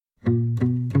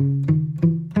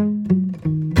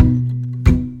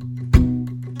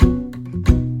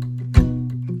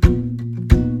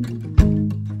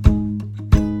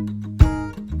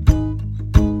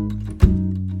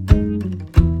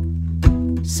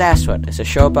Sasquatch is a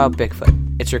show about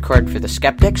Bigfoot. It's recorded for the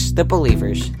skeptics, the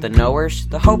believers, the knowers,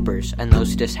 the hopers, and those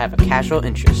who just have a casual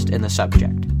interest in the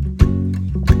subject.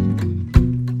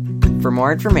 For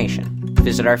more information,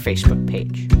 visit our Facebook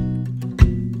page.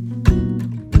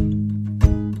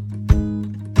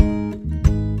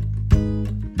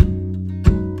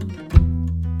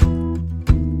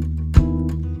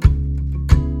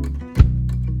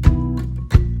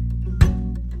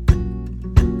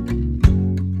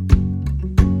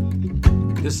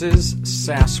 This is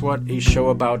Sasquatch, a show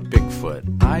about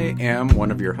Bigfoot. I am one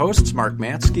of your hosts, Mark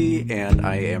Matsky, and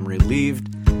I am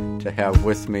relieved to have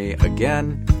with me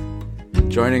again,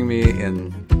 joining me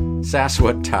in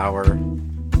Sasquatch Tower,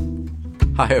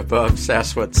 high above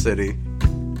Sasquatch City,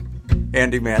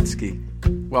 Andy Matsky.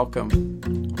 Welcome.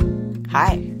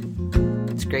 Hi.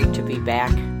 It's great to be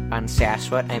back on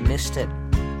Sasquatch. I missed it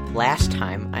last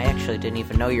time. I actually didn't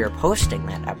even know you were posting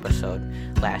that episode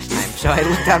last time. So I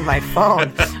looked on my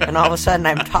phone, and all of a sudden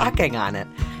I'm talking on it.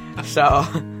 So,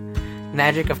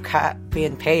 magic of copy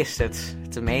and paste, it's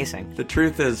amazing. The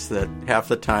truth is that half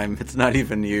the time it's not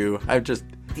even you. I'm just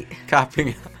copying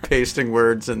and pasting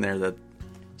words in there that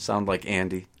sound like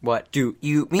Andy. What do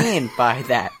you mean by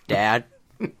that, Dad?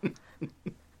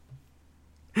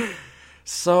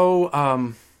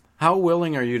 So, how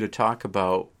willing are you to talk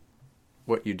about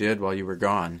what you did while you were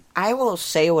gone? I will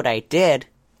say what I did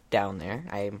down there.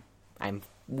 I'm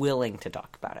willing to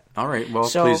talk about it. All right, well,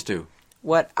 So, please do.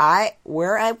 Where I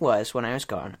was when I was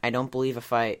gone, I don't believe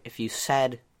if you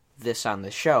said this on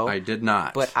the show. I did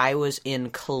not. But I was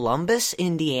in Columbus,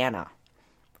 Indiana.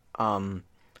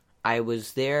 I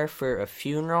was there for a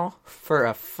funeral for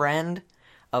a friend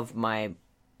of my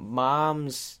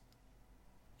mom's.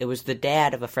 It was the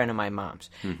dad of a friend of my mom's.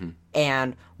 Mm-hmm.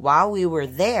 And while we were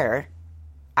there,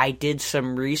 I did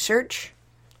some research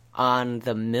on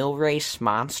the Millrace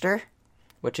monster,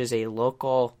 which is a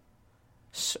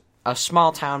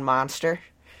small town monster,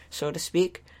 so to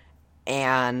speak.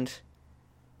 And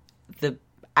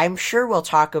I'm sure we'll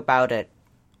talk about it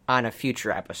on a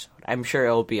future episode. I'm sure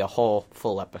it'll be a whole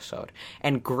full episode.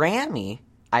 And Grammy,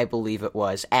 I believe it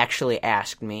was, actually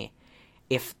asked me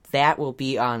if that will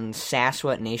be on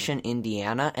Sasquatch Nation,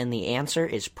 Indiana, and the answer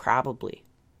is probably.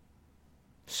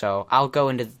 So I'll go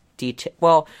into detail.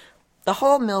 Well, the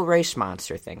whole Millrace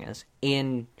monster thing is,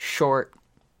 in short,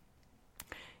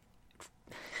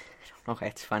 okay,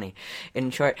 it's funny. In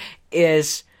short,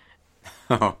 is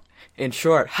in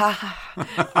short,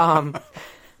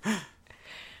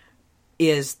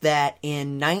 is that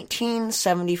in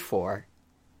 1974,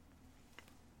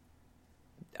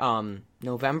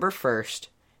 November 1st,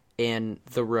 in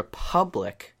the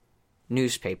Republic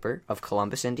newspaper of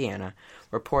Columbus, Indiana,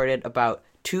 reported about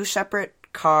two separate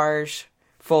cars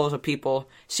full of people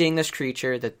seeing this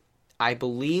creature that I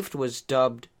believed was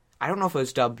dubbed, I don't know if it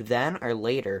was dubbed then or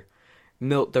later, the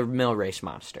Millrace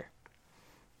monster.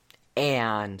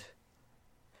 And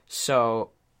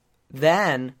so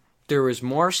then there was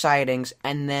more sightings,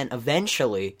 and then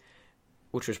eventually,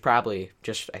 which was probably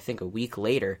just, I think, a week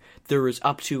later, there was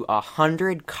up to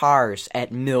 100 cars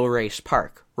at Millrace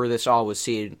Park, where this all was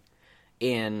seen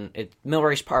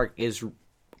Millrace Park is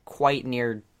quite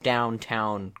near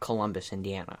downtown Columbus,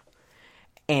 Indiana.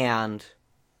 And,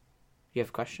 you have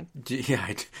a question?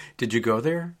 Yeah, did you go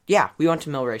there? Yeah, we went to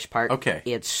Millrace Park. Okay.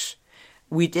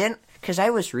 We didn't, because I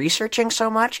was researching so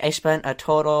much, I spent a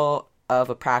total of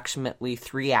approximately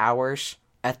 3 hours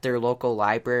at their local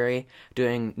library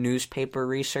doing newspaper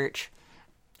research.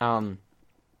 I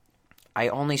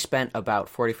only spent about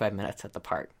 45 minutes at the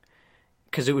park,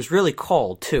 because it was really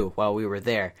cold, too, while we were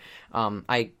there.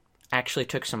 I actually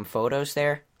took some photos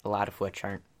there, a lot of which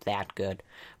aren't that good.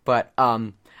 But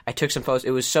I took some photos.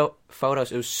 It was so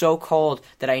cold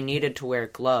that I needed to wear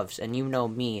gloves. And you know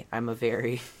me, I'm a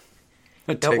very...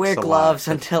 don't wear gloves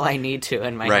until I need to,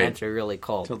 and my hands are really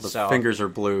cold. Until the fingers are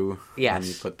blue, yes, and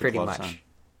you put the pretty gloves much. on.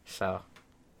 So,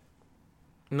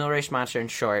 Millrace monster, in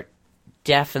short,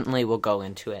 definitely will go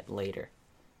into it later.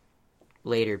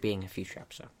 Later being a future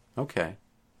episode. Okay.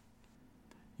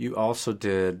 You also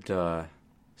did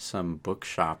some book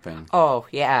shopping. Oh,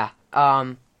 yeah.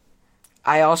 I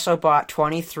also bought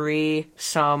 23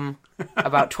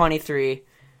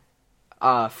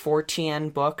 14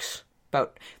 books.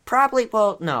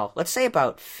 Let's say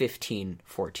about 15,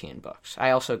 14 books.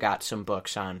 I also got some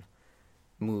books on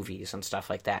movies and stuff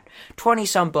like that.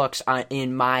 20-some books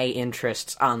in my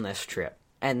interests on this trip.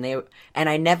 And I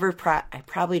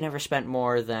probably never spent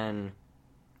more than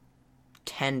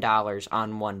 $10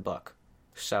 on one book.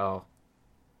 So,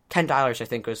 $10 I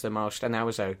think was the most, and that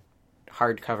was a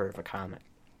hardcover of a comic.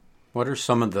 What are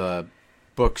some of the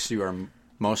books you are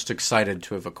most excited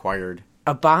to have acquired?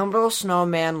 Abominable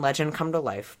Snowman Legend Come to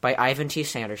Life by Ivan T.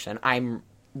 Sanderson. I'm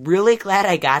really glad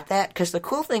I got that, because the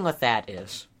cool thing with that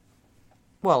is,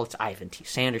 well, it's Ivan T.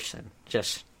 Sanderson,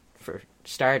 just for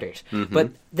starters. Mm-hmm.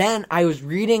 But then I was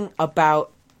reading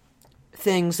about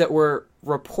things that were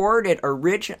reported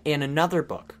in another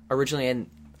book, originally in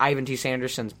Ivan T.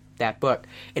 Sanderson's that book,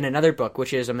 in another book,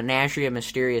 which is A Menagerie of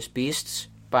Mysterious Beasts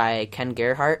by Ken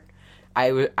Gerhardt.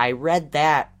 I read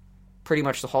that pretty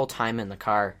much the whole time in the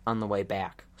car on the way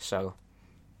back. So,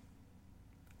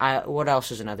 what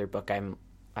else is another book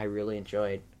I really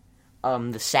enjoyed? The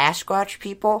Sasquatch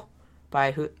People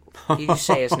by who? You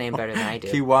say his name better than I do.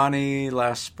 Kiwani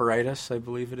Lasparitis, I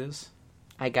believe it is.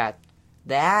 I got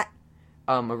that.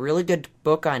 A really good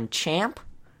book on Champ,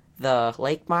 the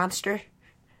lake monster,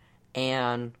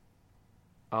 and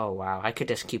oh wow, I could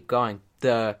just keep going.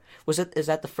 Is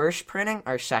that the first printing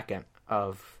or second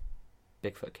of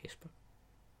Bigfoot Casebook?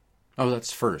 Oh,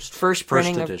 that's first. First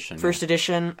printing, first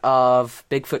edition of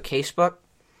Bigfoot Casebook.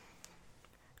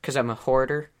 Because I'm a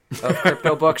hoarder of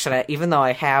crypto books, and even though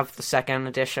I have the second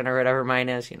edition or whatever mine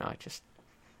is,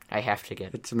 I have to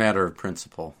get. It's a matter of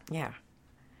principle. Yeah.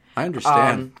 I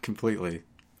understand completely.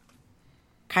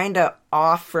 Kind of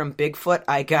off from Bigfoot,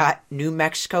 I got New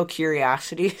Mexico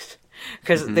Curiosities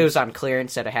because it was on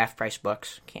clearance at a half-price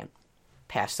books. Can't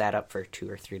pass that up for $2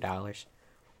 or $3. I'm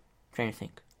trying to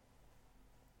think.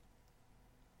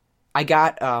 I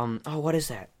got what is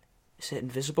that? Is it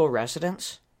Invisible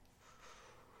Residence?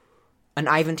 An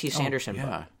Ivan T. Sanderson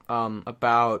book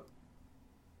about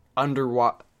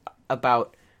underwater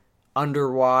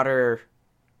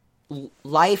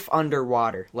life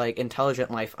underwater, like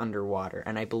intelligent life underwater,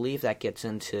 and I believe that gets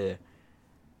into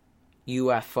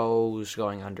UFOs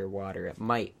going underwater. It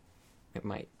might.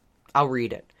 I'll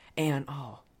read it. And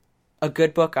a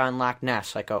good book on Loch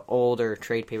Ness, like an older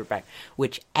trade paperback,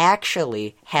 which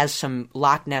actually has some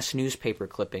Loch Ness newspaper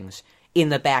clippings in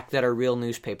the back that are real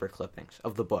newspaper clippings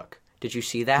of the book. Did you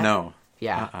see that? No.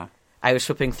 Yeah. I was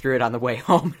flipping through it on the way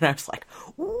home, and I was like,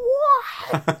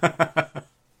 what?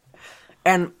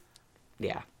 And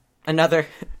yeah,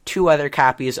 two other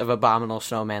copies of Abominable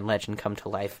Snowman Legend Come to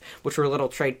Life, which were little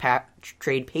trade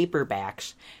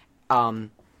paperbacks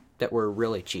that were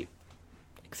really cheap.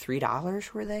 Like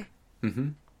 $3, were they? Mm-hmm.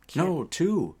 No,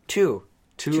 $2. $2.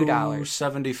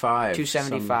 $2.75.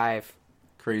 $2.75.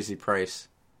 Crazy price.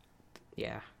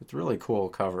 Yeah. It's a really cool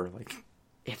cover.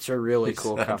 It's a really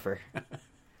cool cover.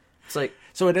 It's like...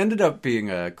 So it ended up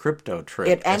being a crypto trip.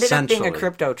 It ended up being a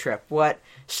crypto trip. What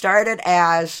started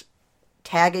as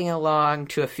tagging along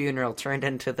to a funeral turned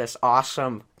into this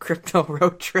awesome crypto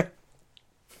road trip.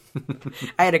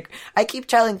 I keep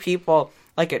telling people,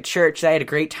 like at church, that I had a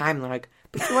great time. They're like,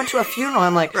 but you went to a funeral.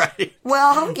 I'm like, right.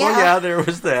 Well, yeah. Well, yeah, there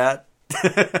was that.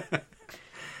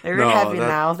 They're in heaven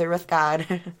now. They're with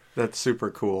God. That's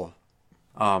super cool.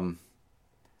 I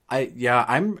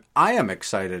am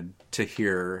excited to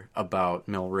hear about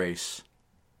Mill Race.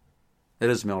 It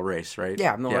is Mill Race, right?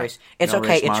 Yeah, Mill Race. It's Mill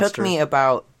okay. Race Monster. It took me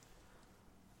about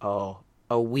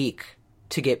a week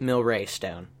to get Mill Race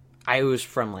down. I was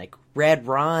from like Red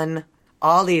Run,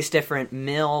 all these different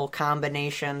mill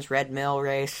combinations, Red Mill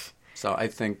Race. So I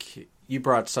think you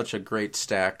brought such a great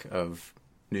stack of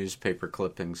newspaper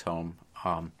clippings home.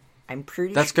 I'm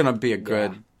pretty. That's going to be a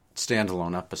good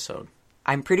standalone episode.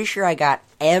 I'm pretty sure I got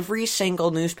every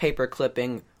single newspaper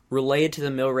clipping related to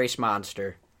the Mill Race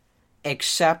Monster,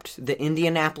 except the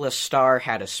Indianapolis Star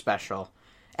had a special,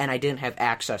 and I didn't have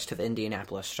access to the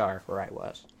Indianapolis Star where I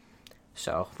was.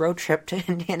 So, road trip to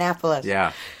Indianapolis.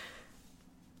 Yeah.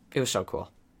 It was so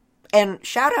cool. And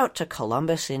shout out to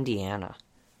Columbus, Indiana,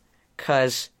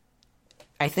 because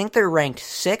I think they're ranked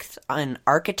 6th on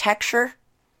architecture.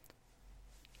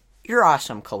 You're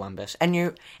awesome, Columbus. And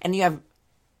you have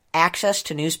access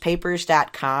to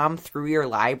newspapers.com through your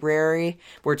library,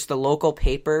 where it's the local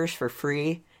papers for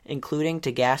free, including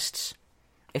to guests.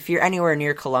 If you're anywhere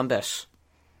near Columbus,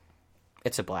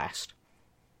 it's a blast.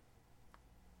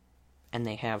 And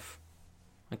they have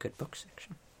a good book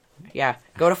section. Yeah,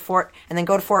 go to Fort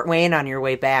Wayne on your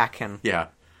way back and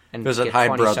visit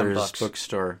Hyde Brothers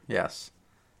bookstore. Yes,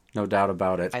 no doubt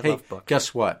about it. I love books.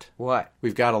 Guess what? What?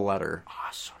 We've got a letter.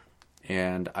 Awesome.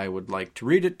 And I would like to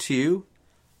read it to you,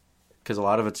 because a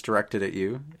lot of it's directed at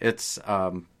you. Its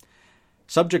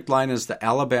subject line is the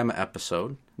Alabama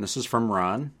episode. And this is from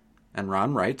Ron. And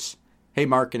Ron writes, "Hey,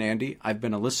 Mark and Andy, I've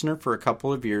been a listener for a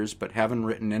couple of years, but haven't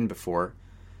written in before.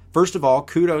 First of all,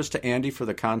 kudos to Andy for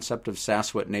the concept of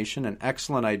Sasquatch Nation, an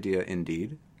excellent idea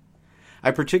indeed.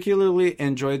 I particularly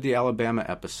enjoyed the Alabama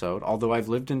episode. Although I've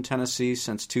lived in Tennessee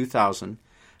since 2000,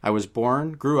 I was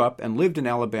born, grew up, and lived in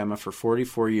Alabama for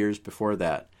 44 years before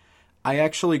that. I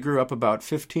actually grew up about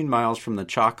 15 miles from the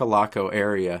Chocolaco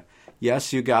area.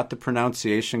 Yes, you got the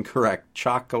pronunciation correct,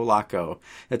 Chocolaco.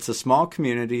 It's a small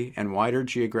community and wider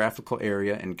geographical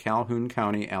area in Calhoun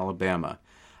County, Alabama.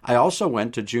 I also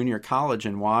went to junior college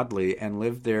in Wadley and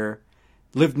lived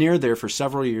near there for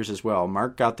several years as well.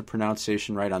 Mark got the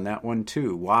pronunciation right on that one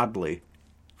too, Wadley.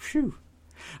 Phew.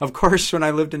 Of course, when I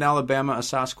lived in Alabama, a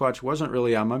Sasquatch wasn't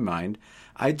really on my mind.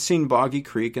 I'd seen Boggy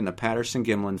Creek and the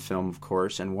Patterson-Gimlin film, of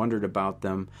course, and wondered about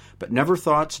them, but never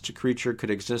thought such a creature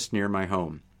could exist near my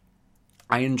home.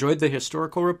 I enjoyed the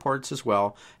historical reports as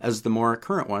well as the more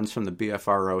current ones from the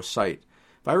BFRO site.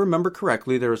 If I remember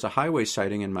correctly, there was a highway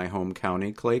sighting in my home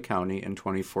county, Clay County, in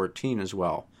 2014 as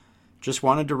well. Just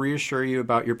wanted to reassure you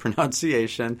about your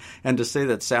pronunciation and to say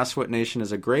that Sasquatch Nation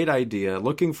is a great idea.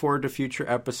 Looking forward to future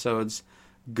episodes.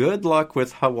 Good luck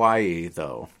with Hawaii,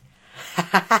 though.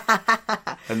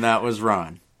 And that was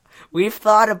Ron. We've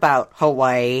thought about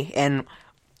Hawaii, and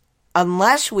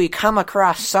unless we come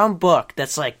across some book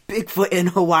that's like Bigfoot in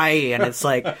Hawaii and it's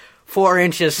like 4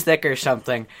 inches thick or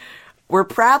something, we're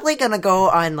probably going to go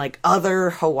on like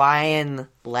other Hawaiian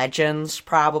legends, is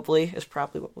probably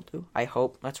what we'll do. I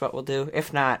hope that's what we'll do.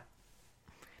 If not,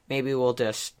 maybe we'll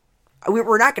just...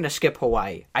 We're not going to skip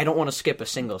Hawaii. I don't want to skip a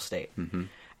single state. Mm-hmm.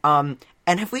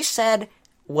 And have we said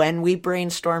when we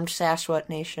brainstormed Sasquatch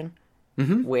Nation?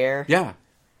 Mm-hmm. Where? Yeah.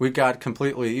 We got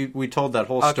completely... We told that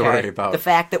whole story about... The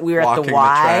fact that we were at the Y. Walking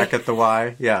the track at the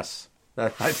Y. Yes. I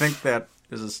think that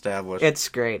is established. It's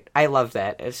great. I love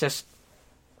that. It's just...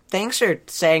 Thanks for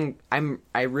saying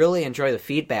I really enjoy the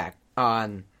feedback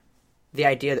on the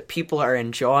idea that people are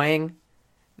enjoying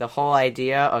the whole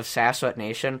idea of Sasquatch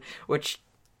Nation, which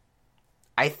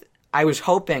I was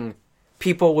hoping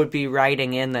people would be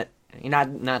writing in that,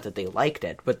 not that they liked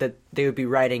it, but that they would be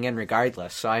writing in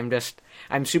regardless. So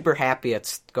I'm super happy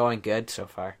it's going good so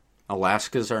far.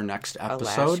 Alaska's our next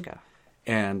episode. Alaska.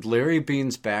 And Larry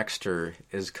Beans Baxter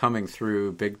is coming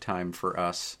through big time for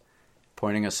us,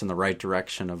 pointing us in the right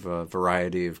direction of a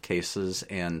variety of cases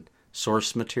and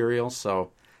source material.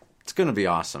 So it's going to be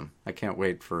awesome. I can't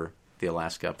wait for the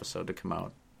Alaska episode to come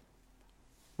out.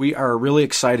 We are really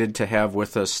excited to have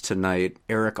with us tonight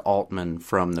Eric Altman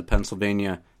from the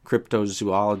Pennsylvania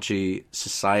Cryptozoology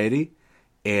Society.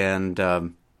 And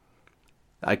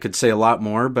I could say a lot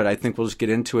more, but I think we'll just get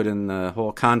into it in the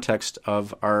whole context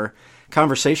of our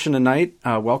conversation tonight.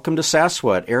 Welcome to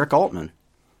Sasquatch, Eric Altman.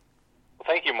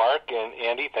 Thank you, Mark and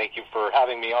Andy. Thank you for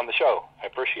having me on the show. I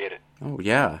appreciate it. Oh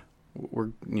yeah,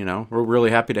 we're really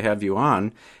happy to have you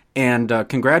on, and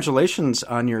congratulations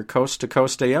on your Coast to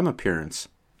Coast AM appearance.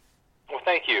 Well,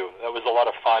 thank you. That was a lot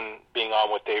of fun being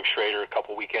on with Dave Schrader a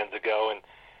couple weekends ago and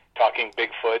talking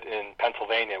Bigfoot in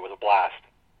Pennsylvania. It was a blast.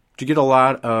 Did you get a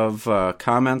lot of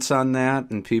comments on that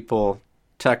and people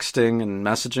texting and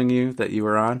messaging you that you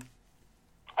were on?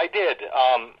 I did.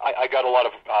 I got a lot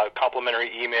of complimentary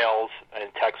emails and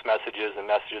text messages and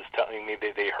messages telling me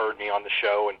that they heard me on the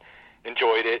show and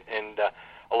enjoyed it, and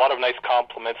a lot of nice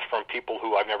compliments from people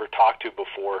who I've never talked to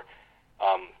before,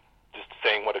 just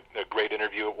saying what a great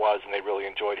interview it was, and they really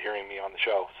enjoyed hearing me on the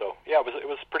show. So, yeah, it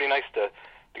was pretty nice to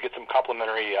get some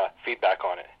complimentary feedback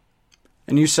on it.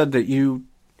 And you said that you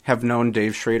have known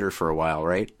Dave Schrader for a while,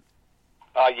 right?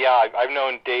 Yeah, I've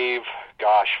known Dave,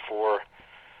 for...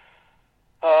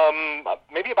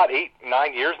 maybe about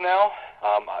 8-9 years now.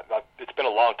 It's been a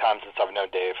long time since I've known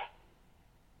Dave.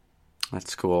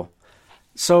 That's cool.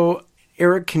 So,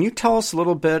 Eric, can you tell us a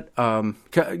little bit?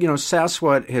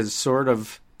 Sasquatch has sort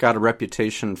of got a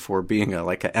reputation for being an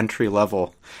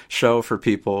entry-level show for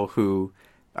people who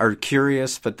are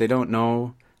curious, but they don't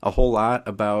know a whole lot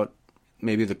about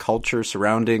maybe the culture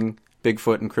surrounding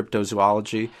Bigfoot and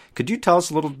cryptozoology. Could you tell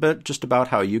us a little bit just about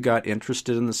how you got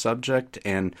interested in the subject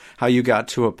and how you got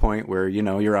to a point where,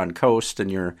 you're on coast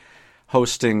and you're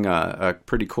hosting a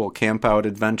pretty cool camp-out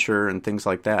adventure and things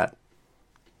like that?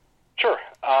 Sure.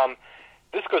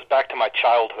 This goes back to my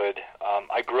childhood.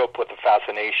 I grew up with a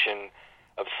fascination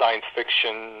of science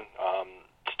fiction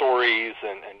stories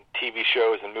and TV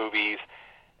shows and movies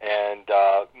and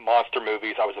monster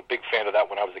movies. I was a big fan of that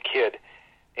when I was a kid.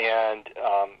 And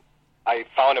I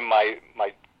found in my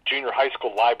junior high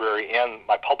school library and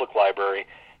my public library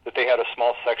that they had a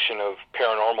small section of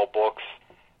paranormal books,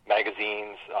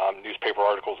 magazines, newspaper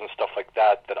articles, and stuff like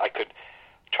that I could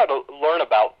try to learn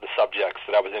about the subjects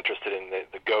that I was interested in,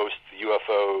 the ghosts, the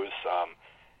UFOs,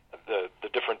 the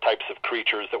different types of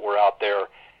creatures that were out there.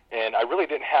 And I really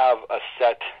didn't have a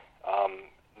set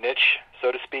niche,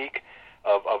 so to speak,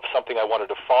 of something I wanted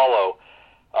to follow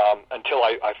until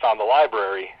I found the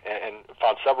library and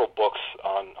found several books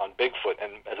on on Bigfoot.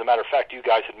 And as a matter of fact, you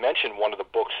guys had mentioned one of the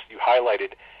books you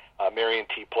highlighted, Marion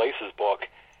T. Place's book,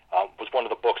 was one of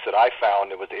the books that I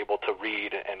found and was able to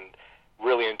read and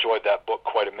really enjoyed that book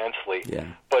quite immensely. Yeah.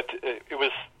 But it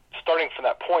was starting from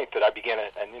that point that I began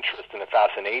an interest and a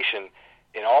fascination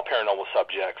in all paranormal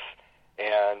subjects.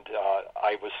 And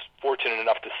I was fortunate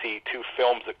enough to see two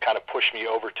films that kind of pushed me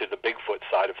over to the Bigfoot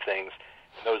side of things.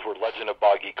 And those were Legend of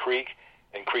Boggy Creek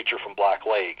and Creature from Black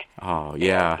Lake. Oh,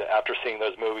 yeah. And after seeing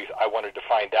those movies, I wanted to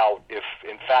find out if,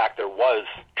 in fact, there was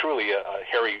truly a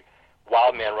hairy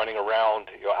wild man running around,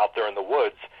 out there in the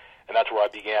woods. And that's where I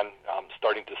began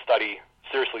starting to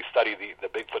seriously study the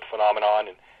Bigfoot phenomenon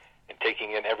and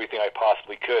taking in everything I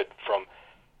possibly could from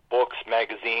books,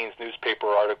 magazines, newspaper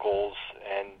articles,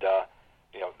 and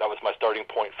that was my starting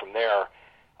point from there.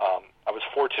 I was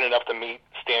fortunate enough to meet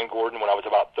Stan Gordon when I was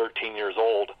about 13 years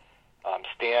old.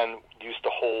 Stan used to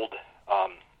hold,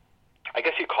 I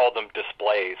guess you called them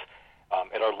displays,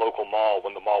 at our local mall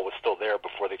when the mall was still there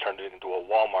before they turned it into a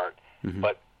Walmart. Mm-hmm.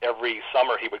 But every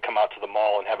summer he would come out to the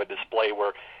mall and have a display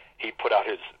where he put out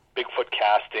his Bigfoot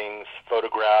castings,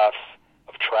 photographs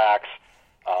of tracks,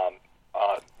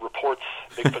 reports,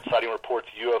 Bigfoot sighting reports,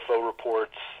 UFO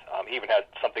reports. He even had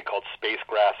something called space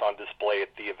grass on display at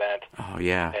the event. Oh,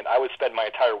 yeah. And I would spend my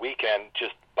entire weekend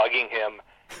just bugging him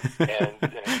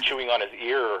and chewing on his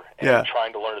ear and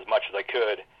trying to learn as much as I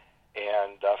could.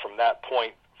 And from that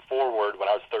point forward, when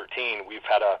I was 13, we've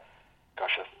had a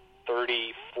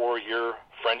 34-year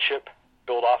friendship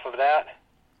built off of that.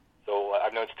 So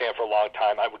I've known Stan for a long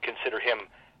time. I would consider him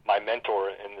my mentor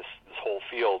in this whole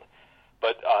field.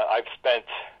 But I've spent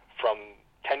from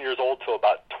 10 years old to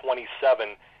about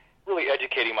 27 really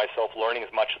educating myself, learning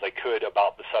as much as I could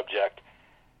about the subject.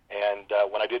 And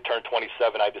when I did turn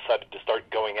 27, I decided to start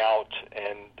going out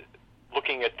and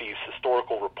looking at these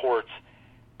historical reports,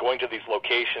 going to these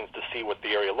locations to see what the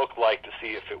area looked like, to see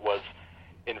if it was,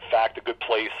 in fact, a good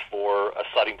place for a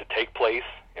sighting to take place,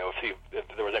 see if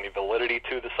there was any validity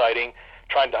to the sighting,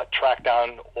 trying to track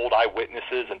down old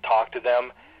eyewitnesses and talk to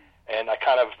them. And I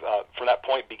kind of, from that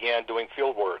point, began doing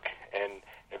field work and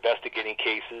investigating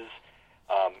cases,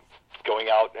 going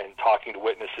out and talking to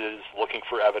witnesses, looking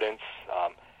for evidence.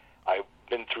 I've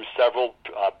been through several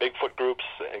Bigfoot groups,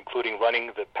 including running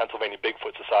the Pennsylvania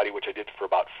Bigfoot Society, which I did for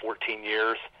about 14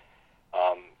 years.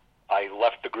 I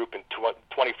left the group in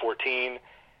 2014,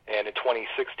 and in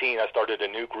 2016 I started a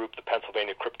new group, the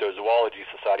Pennsylvania Cryptozoology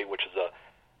Society, which is a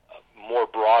more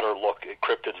broader look at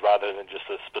cryptids rather than just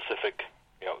a specific,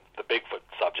 the Bigfoot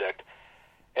subject.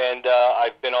 And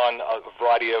I've been on a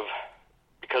variety of,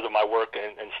 because of my work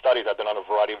and studies, I've been on a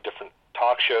variety of different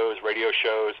talk shows, radio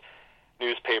shows,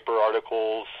 newspaper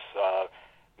articles,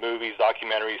 movies,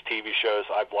 documentaries, TV shows.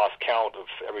 I've lost count of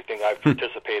everything I've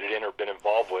participated in or been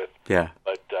involved with. Yeah.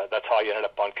 But that's how I ended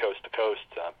up on Coast to Coast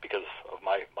because of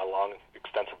my long,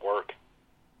 extensive work.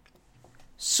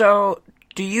 So,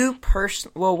 do you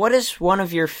what is one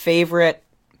of your favorite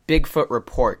Bigfoot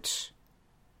reports?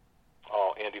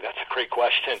 Oh, Andy, that's a great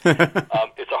question.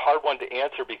 It's a hard one to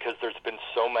answer because there's been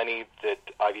so many that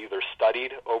I've either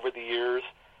studied over the years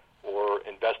or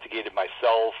investigated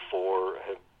myself or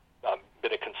have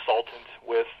been a consultant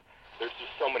with. There's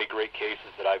just so many great cases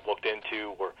that I've looked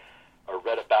into or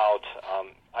read about.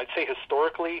 I'd say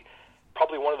historically,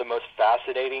 probably one of the most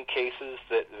fascinating cases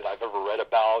that I've ever read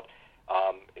about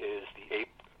is the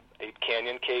Ape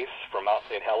Canyon case from Mount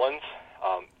St. Helens.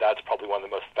 That's probably one of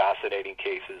the most fascinating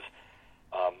cases.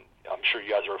 I'm sure you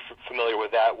guys are familiar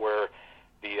with that, where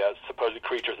the supposed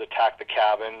creatures attacked the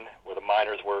cabin where the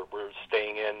miners were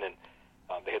staying in, and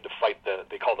they had to fight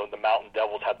they called them the Mountain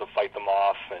Devils, had to fight them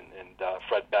off, and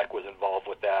Fred Beck was involved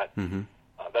with that. Mm-hmm.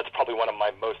 That's probably one of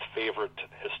my most favorite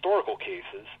historical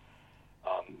cases.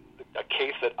 A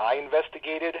case that I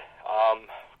investigated,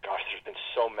 there's been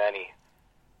so many.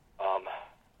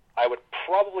 I would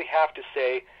probably have to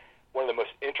say one of the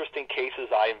most interesting cases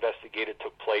I investigated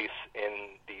took place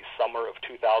in the summer of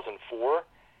 2004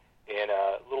 in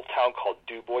a little town called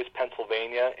DuBois,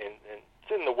 Pennsylvania, and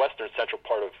it's in the western central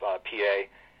part of PA.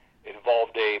 It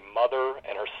involved a mother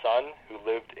and her son who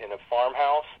lived in a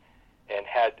farmhouse and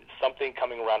had something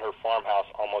coming around her farmhouse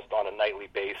almost on a nightly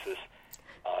basis,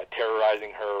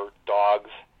 terrorizing her dogs,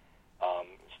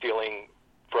 stealing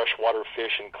freshwater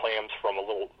fish and clams from a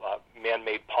little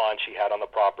man-made pond she had on the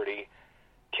property,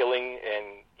 killing and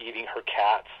eating her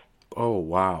cats. Oh,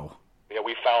 wow.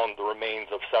 We found the remains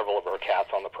of several of her cats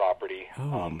on the property.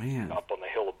 Man. Up on the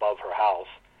hill above her house.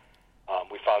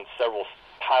 We found several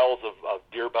piles of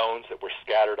deer bones that were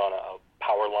scattered on a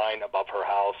power line above her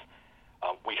house.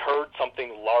 We heard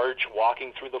something large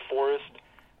walking through the forest.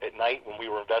 at night when we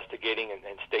were investigating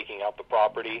and staking out the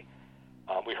property.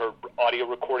 We heard audio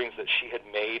recordings that she had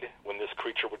made when this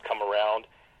creature would come around,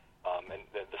 and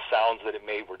the sounds that it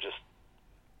made were just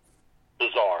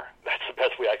bizarre. That's the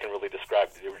best way I can really describe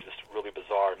it. They were just really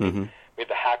bizarre. Made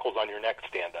the hackles on your neck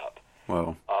stand up.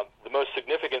 Wow. The most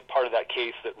significant part of that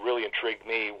case that really intrigued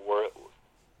me were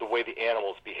the way the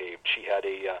animals behaved. She had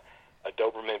a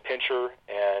Doberman Pinscher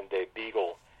and a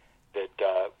Beagle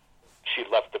that she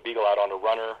left the Beagle out on a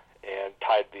runner and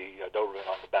tied the Doberman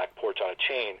on the back porch on a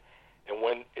chain. And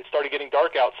when it started getting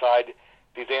dark outside,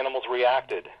 these animals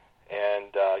reacted,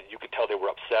 and you could tell they were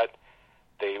upset.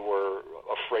 They were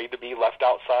afraid to be left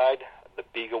outside. The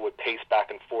Beagle would pace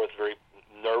back and forth very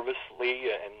nervously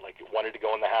and like it wanted to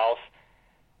go in the house.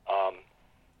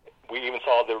 We even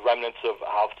saw the remnants of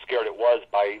how scared it was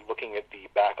by looking at the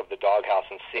back of the doghouse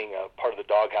and seeing a part of the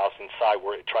doghouse inside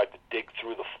where it tried to dig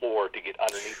through the floor to get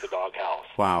underneath the doghouse.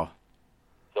 Wow.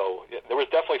 So there was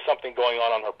definitely something going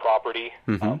on her property.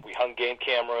 We hung game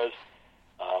cameras.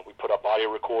 We put up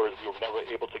audio recorders. We were never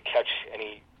able to catch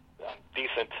any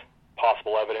decent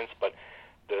possible evidence, but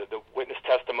the witness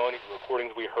testimony, the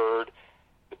recordings we heard,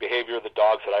 the behavior of the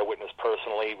dogs that I witnessed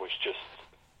personally was just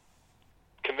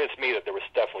convinced me that there was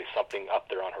definitely something up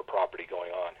there on her property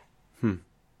going on.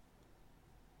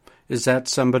 Is that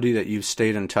somebody that you've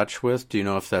stayed in touch with? Do you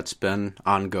know if that's been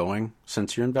ongoing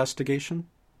since your investigation?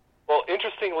 Well,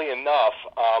 interestingly enough,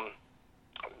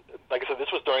 like I said,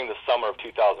 this was during the summer of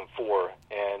 2004,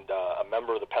 and a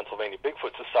member of the Pennsylvania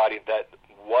Bigfoot Society that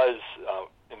was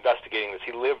investigating this,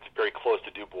 he lived very close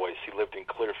to Du Bois. He lived in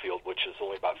Clearfield, which is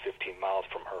only about 15 miles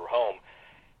from her home.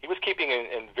 He was keeping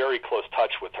in very close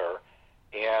touch with her,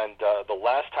 and the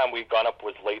last time we'd gone up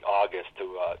was late August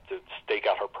to stake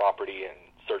out her property and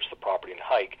search the property and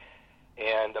hike.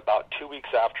 And about 2 weeks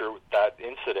after that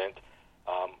incident,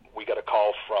 we got a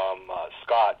call from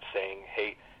Scott saying,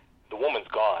 hey, the woman's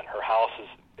gone. Her house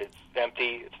it's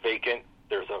empty, it's vacant.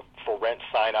 There's a for rent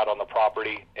sign out on the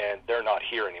property, and they're not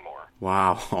here anymore.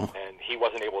 Wow. And he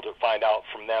wasn't able to find out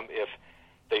from them if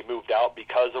they moved out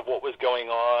because of what was going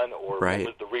on or what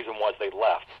was the reason was they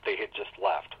left. They had just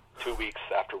left 2 weeks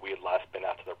after we had last been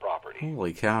out to their property.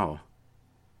 Holy cow.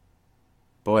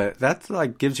 Boy, that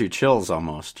like gives you chills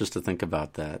almost just to think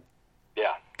about that.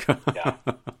 Yeah. Yeah.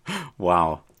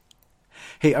 Wow.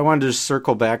 Hey, I wanted to just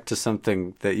circle back to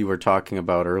something that you were talking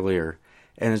about earlier.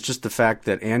 And it's just the fact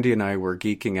that Andy and I were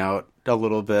geeking out a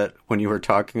little bit when you were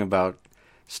talking about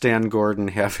Stan Gordon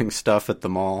having stuff at the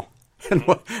mall and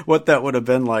what that would have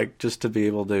been like just to be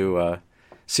able to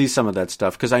see some of that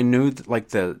stuff. Because I knew like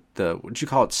the what'd you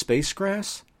call it, space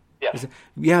grass?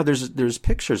 Yeah. There's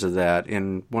pictures of that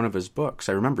in one of his books.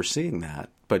 I remember seeing that,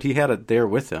 but he had it there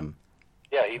with him.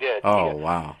 Yeah, he did.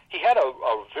 Wow. He had a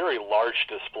very large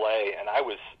display, and I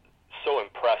was so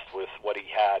impressed with what he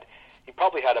had. He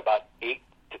probably had about 8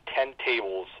 to 10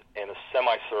 tables in a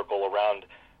semicircle around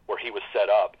where he was set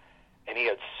up, and he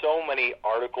had so many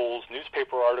articles,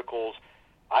 newspaper articles,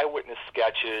 eyewitness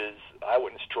sketches,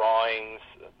 eyewitness drawings,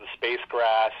 the space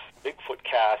grass, Bigfoot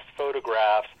cast,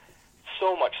 photographs,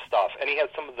 so much stuff. And he had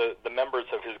some of the members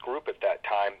of his group at that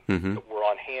time that were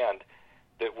on hand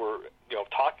that were,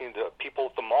 talking to people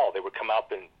at the mall. They would come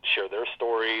out and share their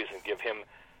stories and give him,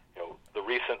 the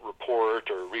recent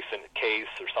report or recent case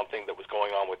or something that was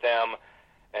going on with them.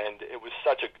 And it was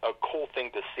such a cool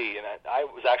thing to see. And I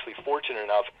was actually fortunate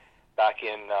enough back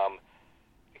in, I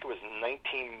think it was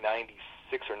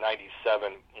 1996 or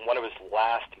 97, one of his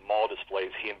last mall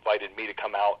displays, he invited me to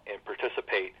come out and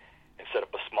participate and set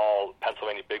up a small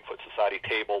Pennsylvania Bigfoot Society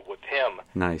table with him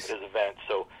at his event.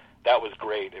 So that was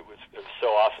great. It was so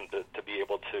awesome to be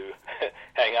able to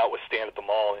hang out with Stan at the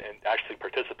mall and actually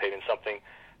participate in something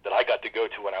that I got to go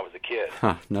to when I was a kid.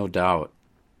 No doubt.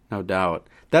 No doubt.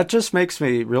 That just makes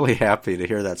me really happy to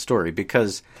hear that story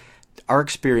because our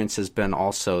experience has been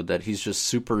also that he's just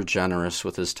super generous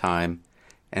with his time.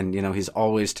 And, he's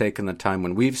always taken the time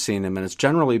when we've seen him, and it's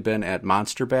generally been at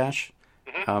Monster Bash.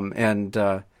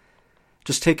 And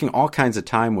just taking all kinds of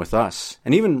time with us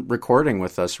and even recording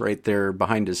with us right there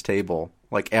behind his table,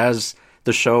 like as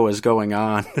the show is going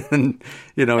on and,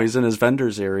 he's in his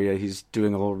vendor's area, he's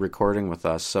doing a little recording with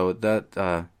us. So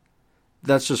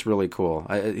that's just really cool.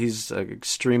 He's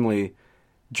extremely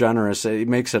generous. It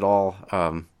makes it all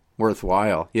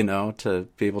worthwhile, to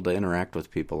be able to interact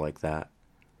with people like that.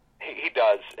 He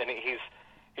does. And he's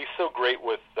so great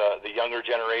with the younger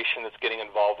generation that's getting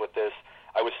involved with this.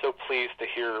 I was so pleased to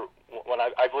hear when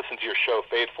I've listened to your show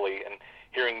faithfully and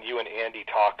hearing you and Andy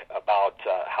talk about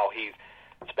how he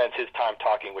spends his time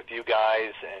talking with you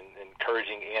guys and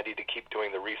encouraging Andy to keep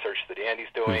doing the research that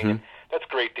Andy's doing. And that's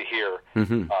great to hear.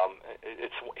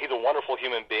 he's a wonderful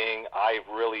human being. I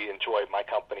really enjoyed my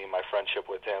company and my friendship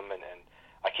with him, and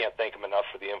I can't thank him enough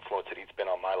for the influence that he's been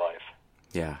on my life.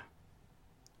 Yeah,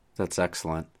 that's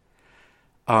excellent.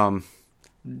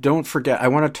 Don't forget, I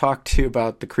want to talk to you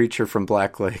about The Creature from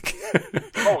Black Lake.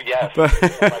 Oh, yes. One of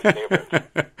my favorites.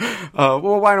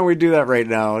 Well, why don't we do that right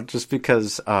now? Just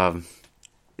because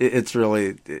it's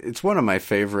one of my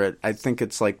favorite. I think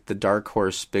it's like the dark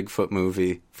horse Bigfoot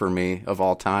movie for me of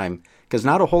all time. Because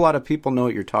not a whole lot of people know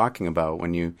what you're talking about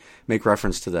when you make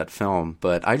reference to that film.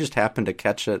 But I just happened to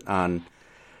catch it on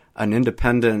an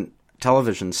independent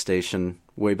television station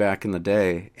way back in the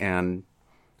day, and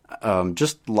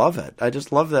just love it. I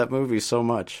just love that movie so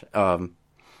much. I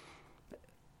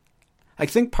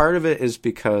think part of it is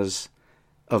because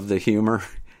of the humor.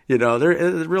 It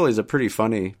really is a pretty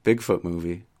funny Bigfoot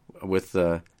movie with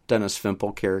the Dennis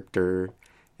Fimple character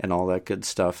and all that good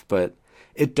stuff. But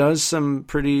it does some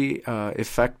pretty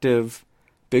effective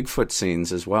Bigfoot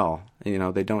scenes as well.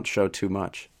 They don't show too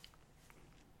much.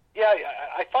 Yeah,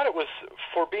 I thought it was,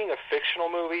 for being a fictional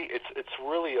movie, it's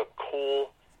really a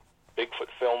cool Bigfoot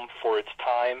film for its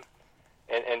time.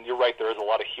 And you're right, there is a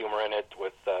lot of humor in it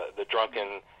with the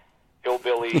drunken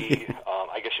hillbilly,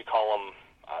 I guess you call him,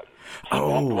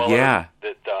 yeah,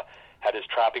 that had his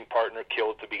trapping partner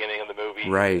killed at the beginning of the movie.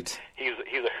 Right. He's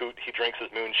a hoot. He drinks his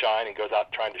moonshine and goes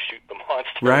out trying to shoot the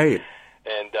monster. Right.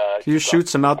 And he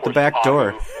shoots him out the back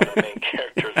door. One of the main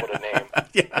characters, what a name.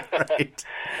 Yeah, right.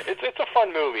 It's a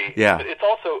fun movie. Yeah. But it's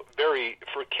also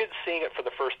for kids seeing it for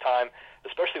the first time,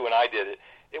 especially when I did it,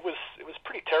 it was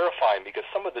pretty terrifying because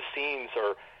some of the scenes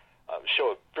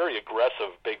show a very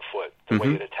aggressive Bigfoot, the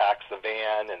way it attacks the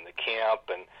van and the camp,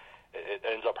 and it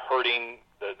ends up hurting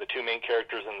the two main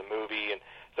characters in the movie. And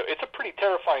so it's a pretty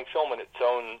terrifying film in its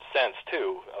own sense,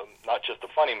 too, not just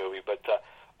a funny movie. But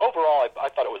overall, I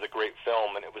thought it was a great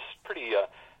film, and it was pretty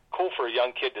cool for a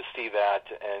young kid to see that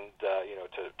and,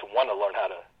 to want to learn how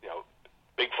to,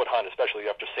 Bigfoot hunt, especially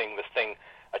after seeing this thing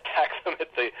attack them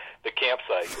at the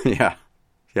campsite.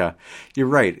 Yeah. You're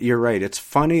right. It's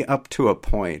funny up to a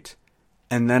point,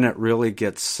 and then it really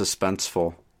gets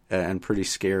suspenseful and pretty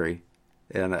scary.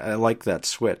 And I like that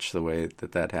switch, the way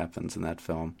that happens in that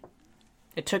film.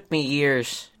 It took me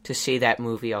years to see that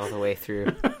movie all the way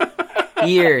through.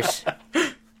 Years.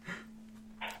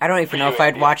 I don't even know if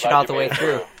I'd watch it all the way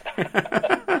through.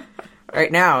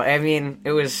 Right now, I mean,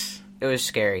 it was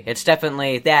scary. It's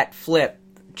definitely that flip,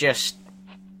 just,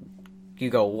 you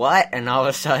go, what? And all of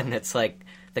a sudden it's like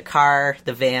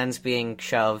the van's being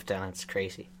shoved, and it's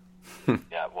crazy.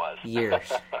 Yeah, it was.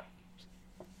 Years.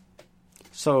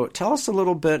 So tell us a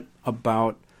little bit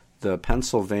about the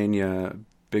Pennsylvania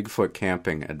Bigfoot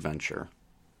camping adventure.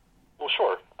 Well,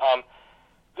 sure.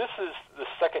 This is the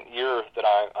second year that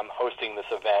I'm hosting this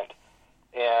event,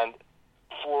 and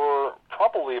for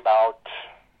probably about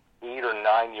 8 or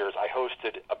 9 years, I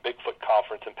hosted a Bigfoot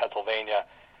conference in Pennsylvania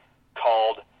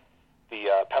called the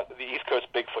East Coast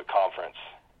Bigfoot Conference,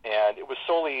 and it was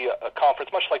solely a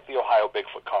conference, much like the Ohio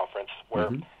Bigfoot Conference, where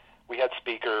we had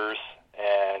speakers,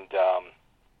 and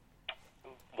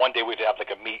one day we'd have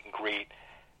like a meet and greet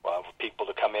for people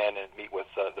to come in and meet with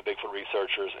the Bigfoot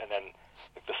researchers, and then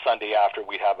the Sunday after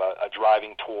we'd have a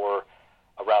driving tour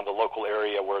around the local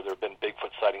area where there have been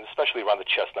Bigfoot sightings, especially around the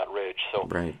Chestnut Ridge. So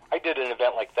I did an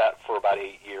event like that for about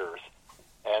 8 years.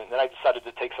 And then I decided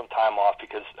to take some time off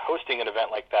because hosting an event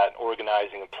like that,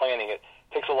 organizing and planning it,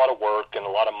 takes a lot of work and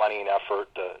a lot of money and effort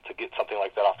to get something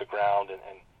like that off the ground and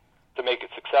to make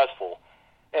it successful.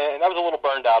 And I was a little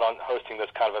burned out on hosting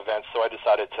this kind of event, so I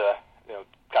decided to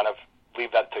kind of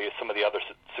leave that to some of the other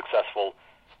successful,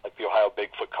 like the Ohio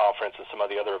Bigfoot Conference and some of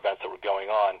the other events that were going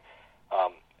on.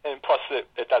 And plus,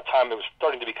 at that time, it was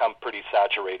starting to become pretty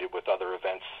saturated with other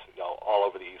events all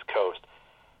over the East Coast.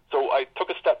 So I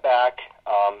took a step back,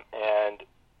 and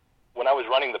when I was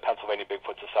running the Pennsylvania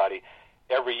Bigfoot Society,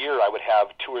 every year I would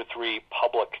have 2 or 3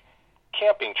 public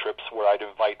camping trips where I'd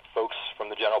invite folks from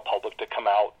the general public to come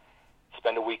out,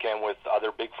 spend a weekend with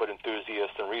other Bigfoot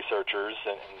enthusiasts and researchers,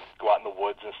 and go out in the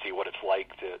woods and see what it's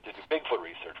like to do Bigfoot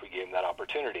research. We gave them that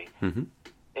opportunity.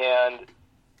 And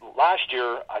last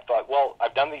year, I thought, well,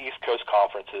 I've done the East Coast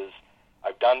conferences,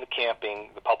 I've done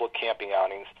the public camping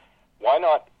outings. Why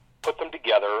not put them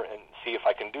together and see if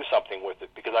I can do something with it?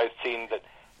 Because I've seen that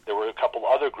there were a couple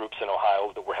other groups in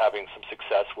Ohio that were having some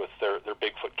success with their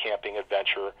Bigfoot camping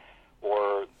adventure,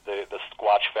 or the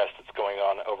Squatch Fest that's going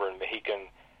on over in Mohican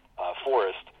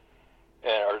Forest,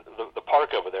 or the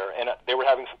park over there. And they were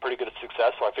having some pretty good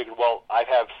success, so I figured, well, I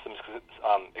have some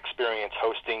experience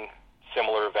hosting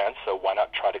similar events, so why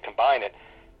not try to combine it?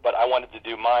 But I wanted to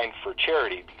do mine for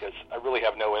charity because I really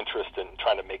have no interest in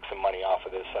trying to make some money off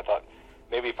of this. I thought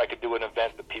maybe if I could do an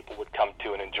event that people would come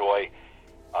to and enjoy,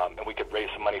 and we could raise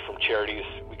some money from charities,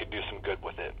 we could do some good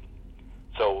with it.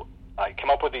 So I came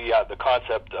up with the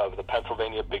concept of the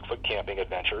Pennsylvania Bigfoot Camping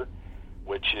Adventure,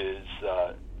 which is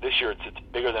this year it's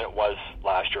bigger than it was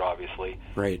last year, obviously.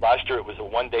 Right. Last year it was a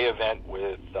one-day event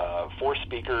with 4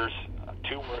 speakers,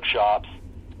 2 workshops.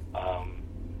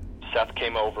 Seth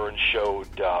came over and showed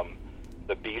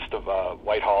the Beast of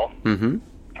Whitehall,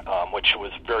 which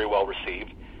was very well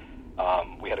received.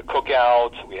 We had a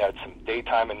cookout. We had some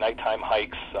daytime and nighttime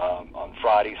hikes on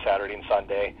Friday, Saturday, and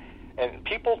Sunday. And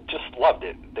people just loved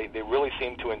it. They really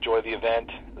seemed to enjoy the event.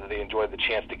 They enjoyed the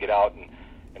chance to get out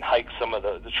and hike some of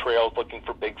the trails looking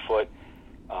for Bigfoot.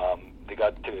 They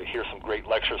got to hear some great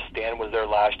lectures. Stan was there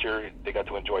last year. They got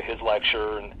to enjoy his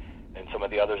lecture and some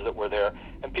of the others that were there.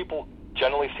 And people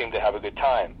generally seemed to have a good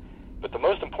time. But the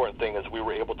most important thing is we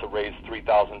were able to raise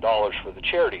 $3,000 for the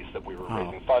charities that we were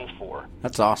raising funds for.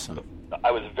 That's awesome. So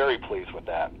I was very pleased with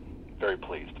that. Very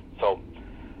pleased. So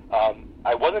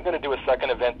I wasn't going to do a second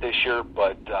event this year,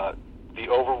 but the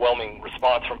overwhelming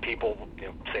response from people,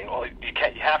 saying, "Oh, you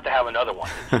have to have another one.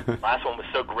 Last one was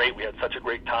so great. We had such a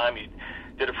great time. You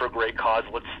did it for a great cause.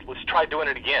 Let's try doing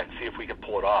it again. See if we can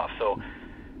pull it off." So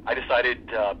I decided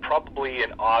probably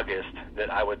in August that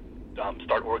I would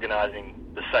start organizing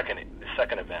the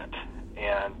second event,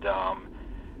 and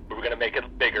we were going to make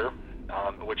it bigger,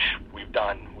 which we've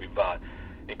done. We've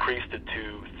increased it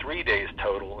to 3 days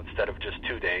total instead of just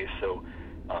 2 days. So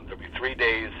there'll be 3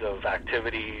 days of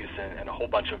activities and a whole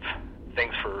bunch of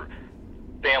things for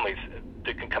families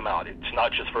that can come out. It's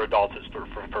not just for adults; it's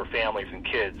for families and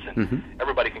kids, and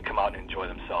everybody can come out and enjoy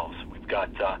themselves. We've got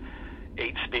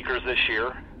 8 speakers this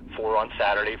year, 4 on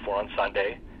Saturday, 4 on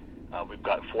Sunday. We've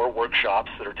got 4 workshops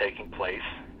that are taking place,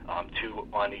 2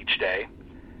 on each day.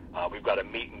 We've got a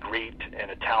meet and greet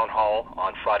and a town hall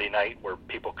on Friday night where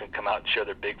people can come out and share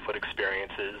their Bigfoot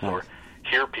experiences or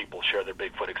hear people share their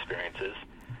Bigfoot experiences.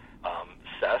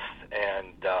 Seth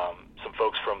and some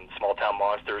folks from Small Town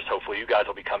Monsters, hopefully you guys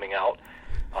will be coming out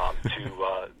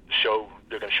to show.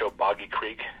 They're going to show Boggy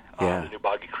Creek, the new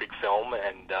Boggy Creek film,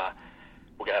 and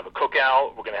we're going to have a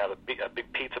cookout. We're going to have a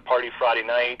big pizza party Friday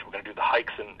night. We're going to do the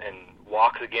hikes and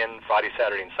walks again Friday,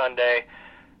 Saturday, and Sunday.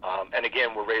 And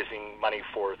again, we're raising money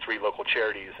for 3 local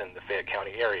charities in the Fayette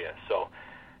County area. So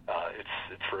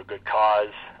it's for a good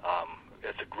cause.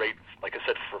 It's a great, like I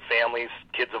said, for families,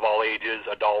 kids of all ages,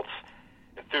 adults,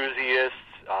 enthusiasts,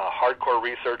 hardcore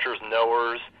researchers,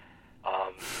 knowers,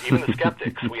 even the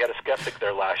skeptics. We had a skeptic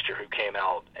there last year who came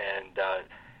out, and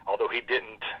although he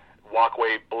didn't walk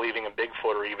away believing in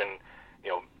Bigfoot or even,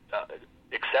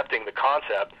 accepting the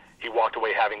concept, he walked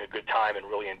away having a good time and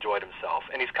really enjoyed himself.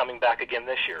 And he's coming back again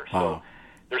this year. So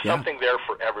there's something there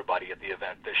for everybody at the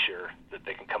event this year that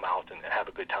they can come out and have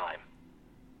a good time.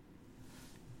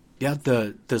 Yeah,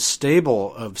 the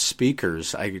stable of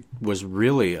speakers I was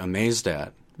really amazed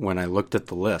at when I looked at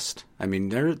the list. I mean,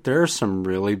 there are some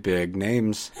really big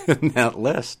names in that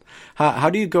list. How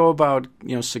do you go about,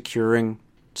 securing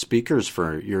speakers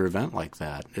for your event like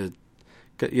that?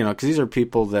 Because these are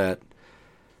people that,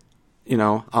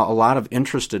 a lot of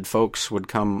interested folks would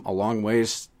come a long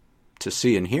ways to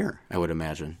see and hear, I would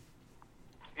imagine.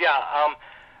 Yeah,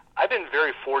 I've been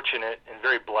very fortunate and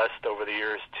very blessed over the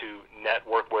years to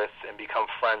network with and become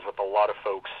friends with a lot of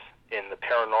folks in the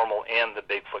paranormal and the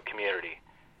Bigfoot community.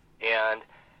 And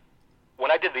when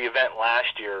I did the event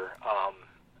last year,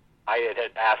 I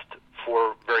had asked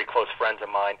 4 very close friends of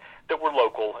mine that were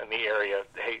local in the area,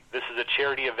 hey, this is a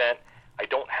charity event. I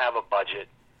don't have a budget.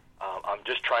 I'm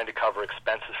just trying to cover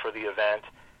expenses for the event.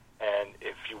 And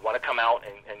if you want to come out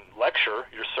and lecture,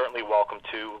 you're certainly welcome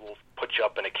to. We'll put you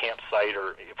up in a campsite,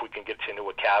 or if we can get you into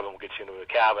a cabin, we'll get you into a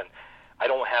cabin. I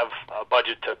don't have a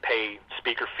budget to pay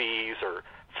speaker fees or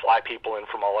fly people in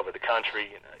from all over the country.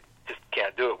 Just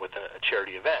can't do it with a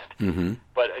charity event. Mm-hmm.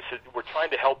 But I said, we're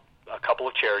trying to help a couple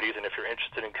of charities, and if you're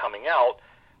interested in coming out,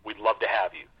 we'd love to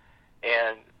have you.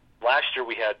 And last year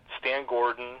we had Stan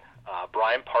Gordon,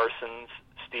 Brian Parsons,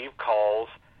 Steve Calls,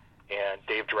 and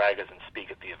Dave Dragazin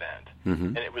speak at the event. Mm-hmm.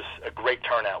 And it was a great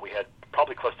turnout. We had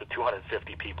probably close to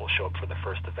 250 people show up for the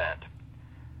first event.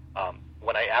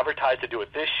 When I advertised to do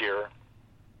it this year,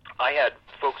 I had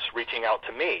folks reaching out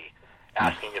to me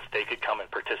asking if they could come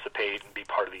and participate and be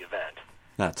part of the event.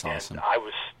 That's awesome.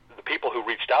 And the people who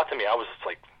reached out to me, I was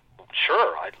like,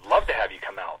 sure, I'd love to have you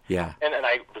come out. Yeah. And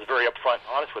I was very upfront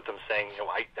and honest with them, saying,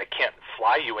 I can't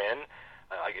fly you in.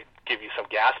 I could give you some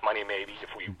gas money maybe if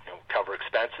we cover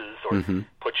expenses, or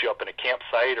put you up in a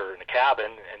campsite or in a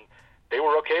cabin. And they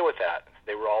were okay with that.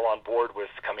 They were all on board with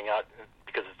coming out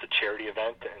because it's a charity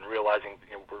event and realizing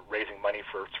we're raising money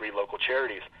for 3 local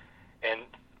charities. And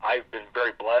I've been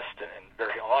very blessed and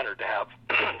very honored to have,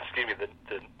 excuse me,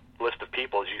 the list of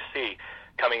people, as you see,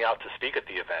 coming out to speak at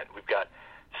the event. We've got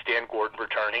Stan Gordon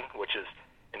returning, which is,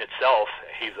 in itself,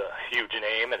 he's a huge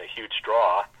name and a huge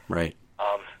draw. Right.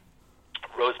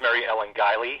 Rosemary Ellen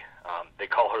Guiley, they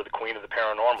call her the Queen of the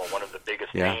Paranormal, one of the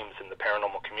biggest names in the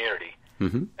paranormal community.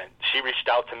 Mm-hmm. And she reached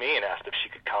out to me and asked if she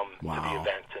could come to the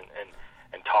event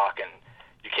and talk, and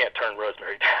you can't turn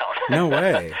Rosemary down. No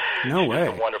way. No way.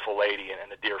 She's a wonderful lady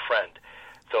and a dear friend.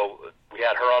 So we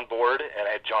had her on board, and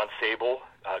I had John Sable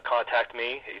contact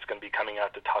me. He's going to be coming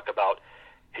out to talk about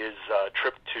his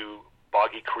trip to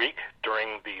Boggy Creek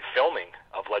during the filming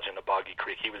of Legend of Boggy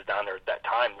Creek. He was down there at that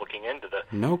time looking into the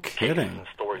cases and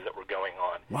stories that were going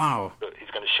on. Wow. So he's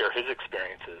going to share his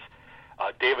experiences.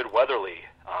 David Weatherly,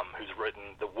 who's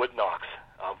written the Wood Knocks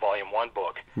Volume 1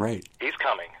 book. Right. He's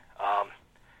coming.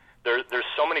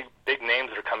 There's so many big names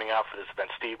that are coming out for this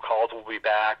event. Steve Calls will be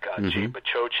back. Jay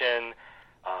Bachochin.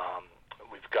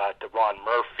 We've got Ron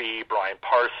Murphy, Brian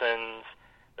Parsons.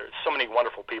 There's so many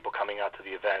wonderful people coming out to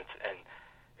the event, and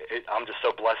I'm just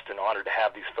so blessed and honored to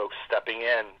have these folks stepping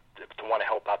in to want to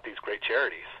help out these great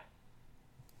charities.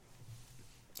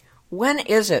 When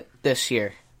is it this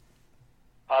year?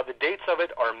 The dates of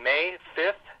it are May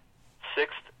 5th,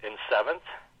 6th, and 7th,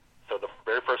 so the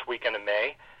very first weekend of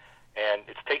May, and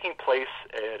it's taking place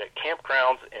at a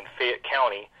campgrounds in Fayette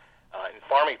County in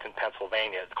Farmington,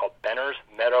 Pennsylvania. It's called Benner's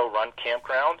Meadow Run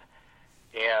Campground,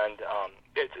 and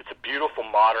it's a beautiful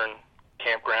modern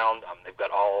campground. They've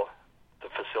got all the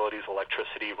facilities,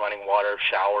 electricity, running water,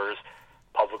 showers,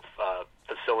 public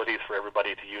facilities for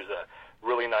everybody to use, a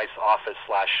really nice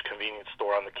office/convenience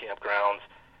store on the campgrounds.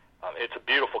 It's a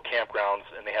beautiful campgrounds,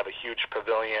 and they have a huge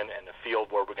pavilion and a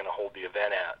field where we're going to hold the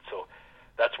event at. So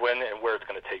that's when and where it's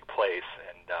going to take place.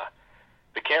 And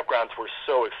the campgrounds were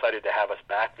so excited to have us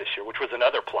back this year, which was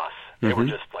another plus. They were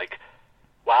just like,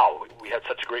 wow, we had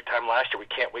such a great time last year. We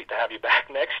can't wait to have you back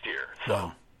next year.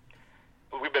 So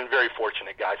we've been very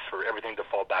fortunate, guys, for everything to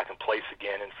fall back in place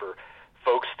again, and for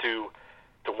folks to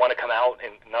want to come out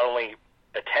and not only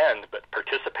attend but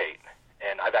participate.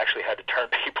 And I've actually had to turn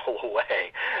people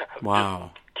away.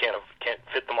 Wow. Can't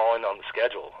fit them all in on the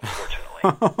schedule,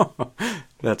 unfortunately.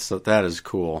 That is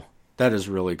cool. That is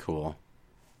really cool.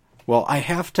 Well, I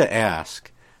have to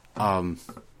ask,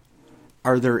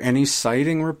 are there any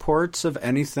sighting reports of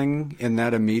anything in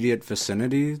that immediate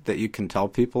vicinity that you can tell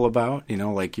people about? You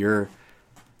know, like you're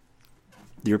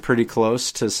pretty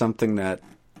close to something that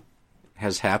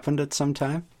has happened at some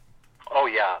time? Oh,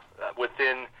 yeah.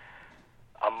 Within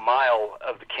a mile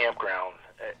of the campground,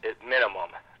 at minimum,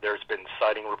 there's been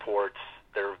sighting reports.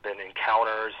 There have been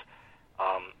encounters.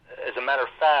 As a matter of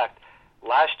fact,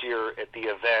 last year at the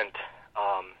event,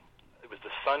 it was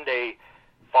the Sunday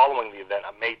following the event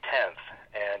on May 10th,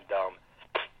 and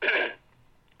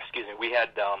excuse me, we had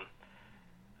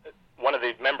one of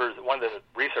the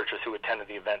researchers who attended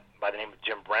the event by the name of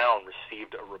Jim Brown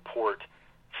received a report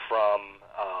from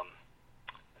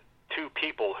two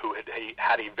people who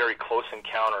had a very close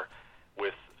encounter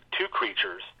with two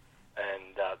creatures,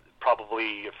 and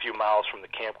probably a few miles from the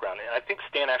campground. And I think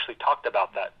Stan actually talked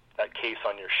about that case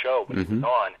on your show when he was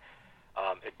on.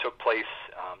 It took place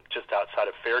just outside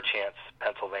of Fairchance,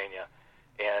 Pennsylvania,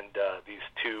 and these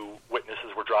two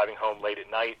witnesses were driving home late at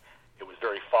night. It was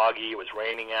very foggy, it was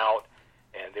raining out,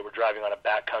 and they were driving on a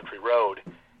backcountry road,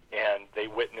 and they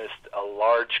witnessed a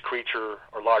large creature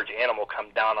or large animal come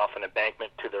down off an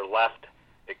embankment to their left.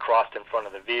 It crossed in front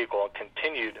of the vehicle and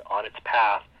continued on its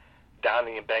path down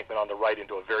the embankment on the right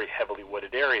into a very heavily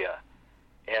wooded area.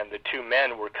 And the two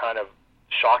men were kind of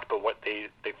shocked by what they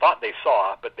thought they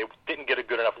saw, but they didn't get a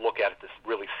good enough look at it to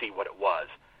really see what it was.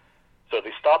 So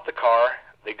they stopped the car,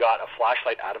 they got a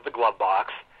flashlight out of the glove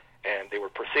box, and they were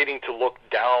proceeding to look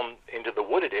down into the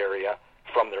wooded area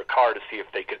from their car to see if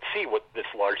they could see what this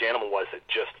large animal was that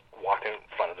just walked in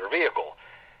front of their vehicle.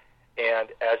 And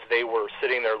as they were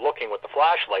sitting there looking with the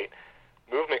flashlight,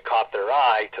 movement caught their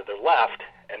eye to their left,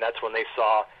 and that's when they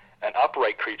saw an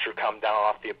upright creature come down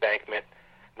off the embankment.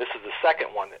 This is the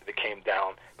second one that came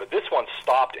down, but this one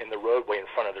stopped in the roadway in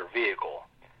front of their vehicle.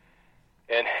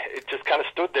 And it just kind of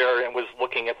stood there and was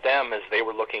looking at them as they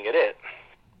were looking at it.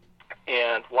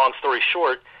 And long story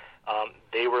short,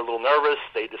 they were a little nervous.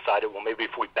 They decided, well, maybe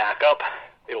if we back up,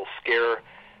 it'll scare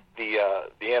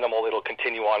the animal. It'll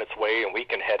continue on its way, and we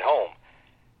can head home.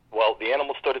 Well, the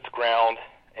animal stood its ground,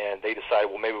 and they decided,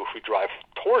 well, maybe if we drive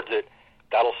towards it,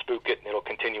 that'll spook it, and it'll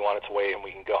continue on its way, and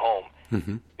we can go home.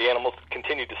 Mm-hmm. The animal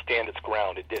continued to stand its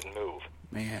ground. It didn't move.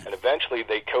 Man. And eventually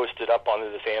they coasted up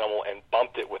onto this animal and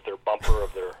bumped it with their bumper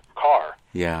of their car.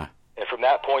 Yeah. And from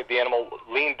that point, the animal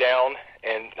leaned down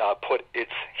and put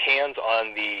its hands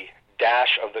on the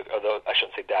dash of the I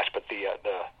shouldn't say dash, but the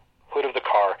hood of the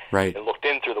car, right, and looked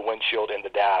in through the windshield and the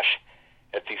dash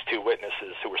at these two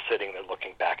witnesses who were sitting there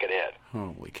looking back at it.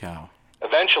 Holy cow.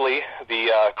 Eventually,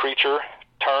 the creature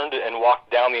turned and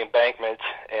walked down the embankment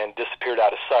and disappeared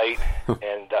out of sight,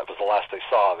 and that was the last they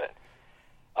saw of it.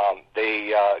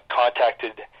 They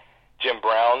contacted Jim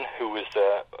Brown, who was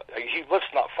he lives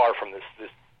not far from this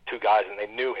two guys, and they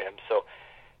knew him. So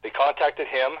they contacted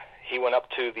him. He went up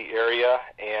to the area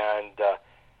and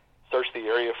searched the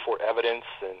area for evidence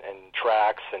and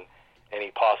tracks and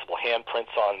any possible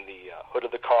handprints on the hood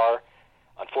of the car.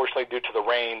 Unfortunately, due to the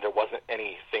rain, there wasn't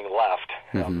anything left.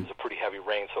 It was a pretty heavy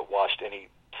rain, so it washed any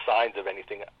signs of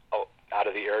anything out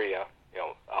of the area,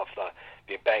 of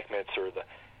the embankments or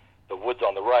the woods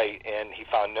on the right, and he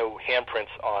found no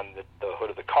handprints on the hood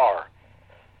of the car.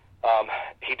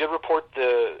 He did report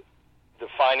the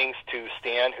findings to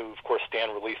Stan, who, of course,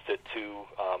 Stan released it to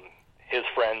his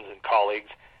friends and colleagues.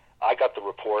 I got the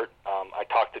report. I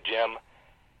talked to Jim.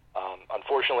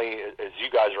 Unfortunately, as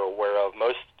you guys are aware of,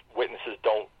 most witnesses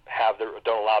don't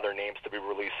allow their names to be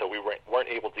released, so we weren't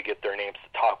able to get their names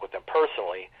to talk with them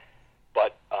personally.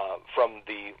 But from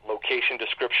the location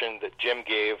description that Jim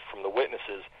gave from the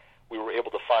witnesses, we were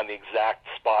able to find the exact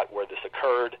spot where this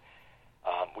occurred.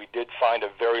 We did find a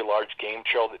very large game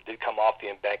trail that did come off the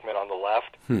embankment on the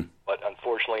left, but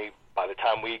unfortunately, by the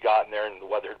time we got in there and the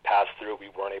weather had passed through, we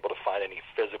weren't able to find any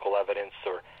physical evidence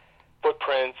or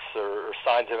footprints or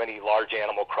signs of any large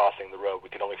animal crossing the road. We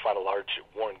could only find a large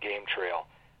worn game trail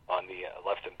on the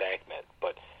left embankment.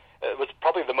 But it was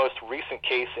probably the most recent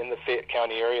case in the Fayette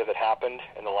County area that happened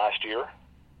in the last year.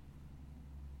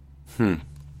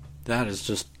 That is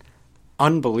just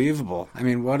unbelievable. I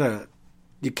mean,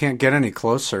 you can't get any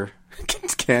closer,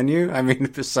 can you? I mean,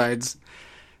 besides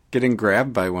getting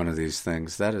grabbed by one of these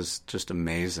things, that is just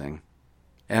amazing.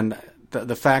 And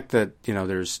the fact that,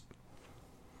 there's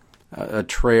a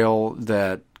trail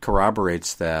that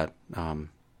corroborates that,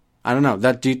 I don't know,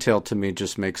 that detail to me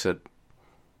just makes it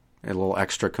a little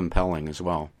extra compelling as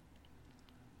well.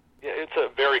 Yeah, it's a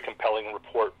very compelling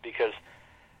report because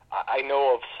I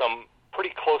know of some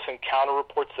pretty close encounter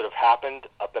reports that have happened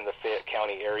up in the Fayette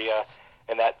County area,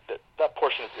 and that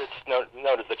portion, it's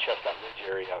known as the Chestnut Ridge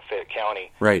area of Fayette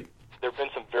County. Right. There have been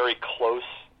some very close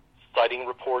sighting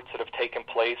reports that have taken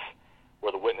place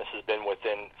where the witness has been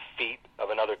within feet of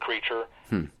another creature.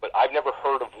 But I've never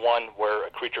heard of one where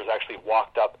a creature has actually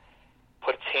walked up,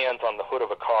 put its hands on the hood of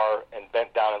a car, and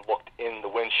bent down and looked in the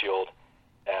windshield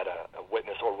at a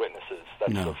witness or witnesses.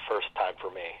 That's the first time for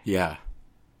me. Yeah,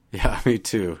 me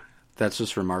too. That's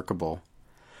just remarkable.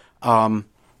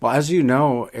 Well, as you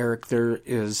know, Eric, there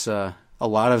is a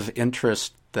lot of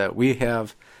interest that we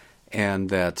have and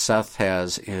that Seth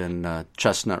has in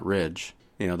Chestnut Ridge.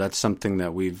 That's something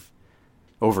that we've,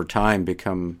 over time,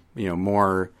 become,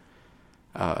 more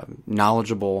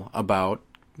knowledgeable about,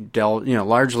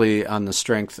 largely on the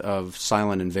strength of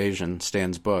Silent Invasion,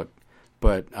 Stan's book.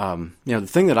 But, the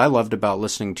thing that I loved about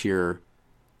listening to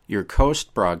your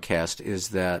Coast broadcast is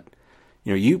that,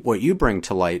 what you bring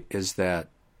to light is that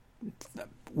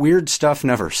weird stuff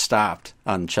never stopped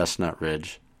on Chestnut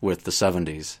Ridge with the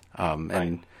 70s,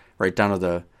 and right down to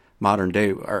the modern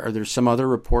day. Are there some other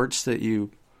reports that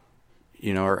you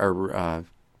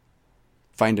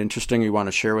find interesting you want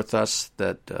to share with us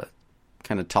that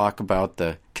kind of talk about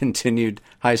the continued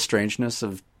high strangeness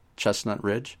of Chestnut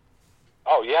Ridge?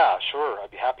 Oh, yeah, sure.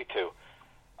 I'd be happy to.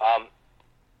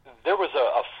 There was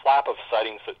a flap of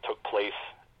sightings that took place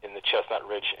in the Chestnut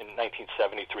Ridge in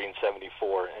 1973 and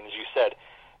 74. And as you said,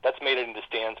 that's made it into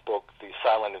Stan's book, the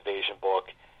Silent Invasion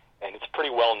book, and it's pretty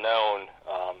well known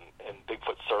in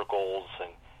Bigfoot circles,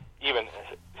 and even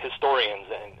historians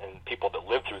and people that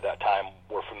lived through that time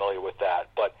were familiar with that.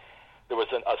 But there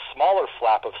was a smaller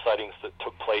flap of sightings that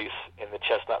took place in the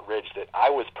Chestnut Ridge that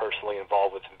I was personally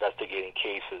involved with investigating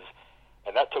cases,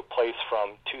 and that took place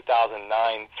from 2009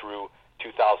 through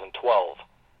 2012.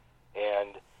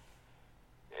 And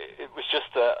it was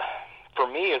just, for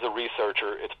me as a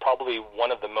researcher, it's probably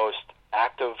one of the most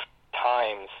active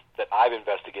times that I've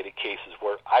investigated cases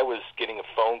where I was getting a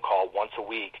phone call once a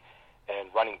week and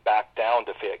running back down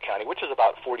to Fayette County, which is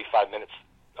about 45 minutes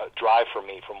drive for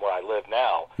me from where I live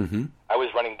now. I was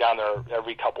running down there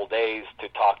every couple days to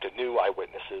talk to new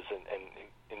eyewitnesses and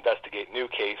investigate new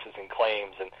cases and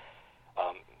claims, and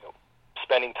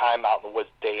spending time out in the woods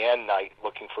day and night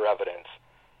looking for evidence.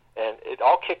 And it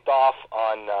all kicked off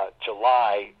on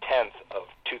July 10th of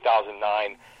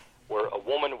 2009, where a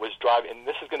woman was driving, and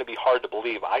this is going to be hard to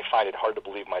believe. I find it hard to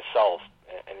believe myself,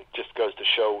 and just goes to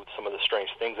show some of the strange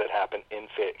things that happen in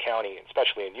Fayette County,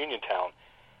 especially in Uniontown.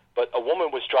 But a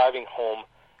woman was driving home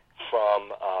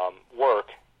from work,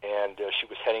 and she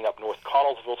was heading up North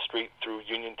Connellsville Street through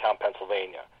Uniontown,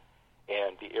 Pennsylvania.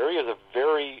 And the area is a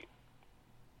very,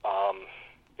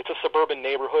 it's a suburban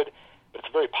neighborhood, but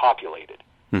it's very populated.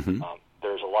 Mm-hmm.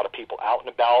 There's a lot of people out and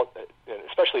about, and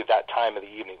especially at that time of the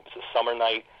evening. It was a summer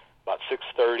night, about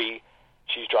 6:30.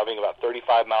 She's driving about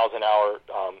 35 miles an hour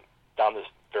down this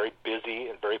very busy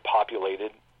and very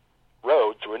populated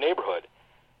road through a neighborhood.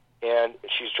 And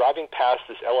she's driving past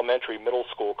this elementary middle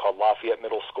school called Lafayette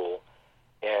Middle School,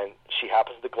 and she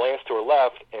happens to glance to her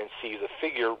left and sees a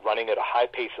figure running at a high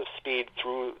pace of speed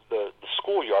through the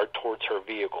schoolyard towards her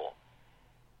vehicle.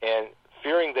 And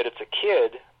fearing that it's a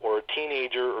kid or a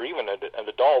teenager or even an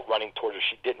adult running towards her,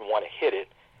 she didn't want to hit it,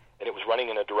 and it was running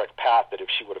in a direct path that if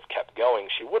she would have kept going,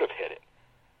 she would have hit it.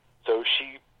 So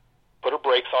she put her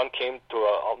brakes on, came to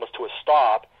almost to a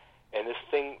stop, and this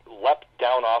thing leapt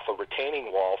down off a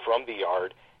retaining wall from the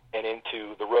yard and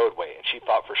into the roadway. And she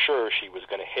thought for sure she was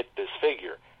going to hit this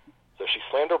figure. So she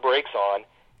slammed her brakes on,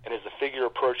 and as the figure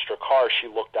approached her car, she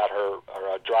looked out her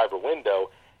driver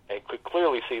window and could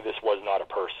clearly see this was not a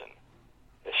person.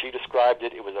 As she described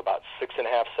it, it was about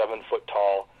 6.5, 7 foot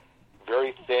tall,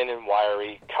 very thin and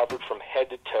wiry, covered from head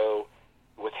to toe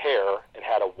with hair, and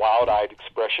had a wild-eyed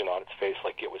expression on its face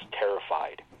like it was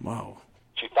terrified. Wow.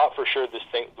 She thought for sure this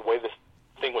thing, the way this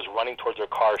thing was running towards her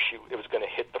car, it was going to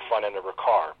hit the front end of her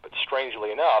car. But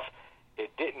strangely enough, it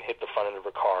didn't hit the front end of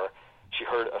her car. She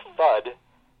heard a thud,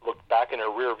 looked back in her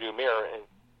rearview mirror, and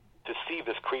to see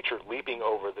this creature leaping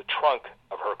over the trunk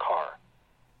of her car.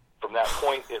 From that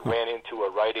point, it ran into a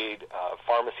Rite Aid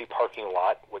pharmacy parking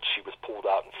lot, which she was pulled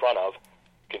out in front of,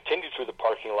 continued through the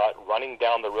parking lot, running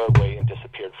down the roadway, and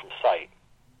disappeared from sight.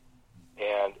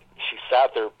 And she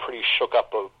sat there pretty shook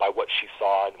up by what she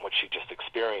saw and what she just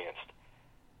experienced.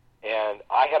 And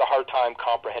I had a hard time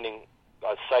comprehending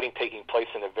a sighting taking place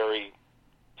in a very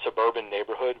suburban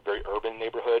neighborhood, very urban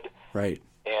neighborhood. Right.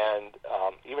 And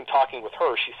even talking with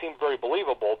her, she seemed very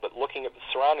believable, but looking at the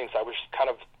surroundings, I was kind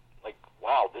of like,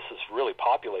 wow, this is really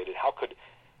populated. How could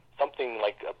something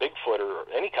like a Bigfoot or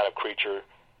any kind of creature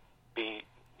be,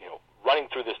 running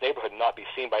through this neighborhood and not be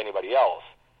seen by anybody else?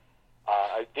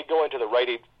 I did go into the Rite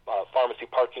Aid pharmacy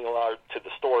parking lot to the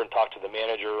store and talk to the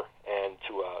manager and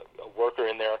to a worker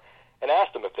in there and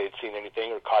asked them if they'd seen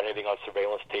anything or caught anything on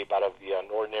surveillance tape out of the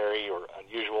ordinary or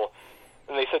unusual.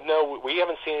 And they said, no, we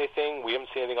haven't seen anything. We haven't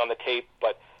seen anything on the tape,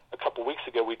 but a couple weeks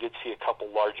ago we did see a couple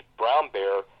large brown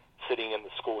bear sitting in the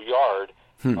schoolyard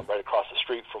right across the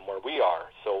street from where we are.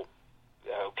 So,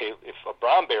 okay, if a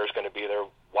brown bear is going to be there,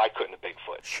 why couldn't a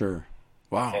Bigfoot? Sure.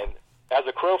 Wow. And as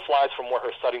the crow flies from where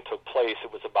her sighting took place,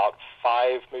 it was about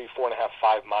 5, maybe 4.5,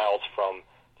 5 miles from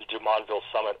the Jumonville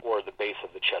summit or the base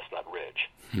of the Chestnut Ridge.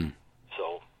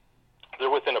 So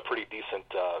they're within a pretty decent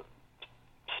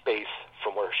space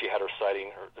from where she had her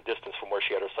sighting, or the distance from where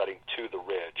she had her sighting to the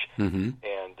ridge. And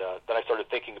then I started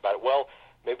thinking about it. Well,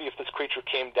 maybe if this creature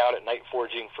came down at night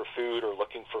foraging for food or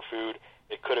looking for food,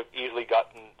 it could have easily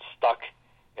gotten stuck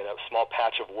in a small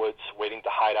patch of woods waiting to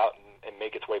hide out and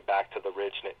make its way back to the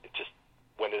ridge, and it just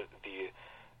went at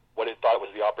what it thought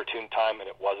was the opportune time, and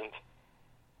it wasn't.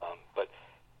 But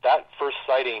that first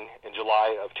sighting in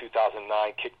July of 2009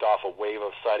 kicked off a wave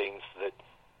of sightings that,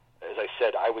 as I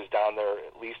said, I was down there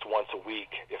at least once a week,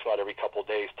 if not every couple of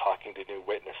days, talking to new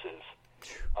witnesses.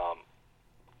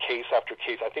 Case after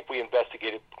case. I think we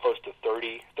investigated close to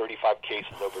 30, 35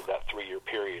 cases over that 3-year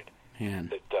period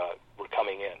that were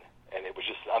coming in, and it was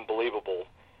just unbelievable.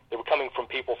 They were coming from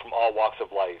people from all walks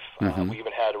of life. We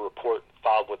even had a report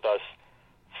filed with us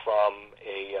from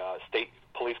a state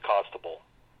police constable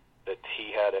that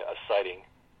he had a sighting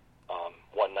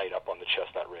one night up on the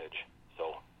Chestnut Ridge.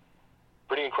 So,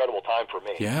 pretty incredible time for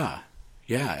me. Yeah,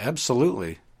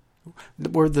 absolutely.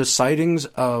 Were the sightings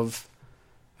of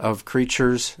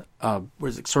creatures,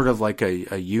 was it sort of like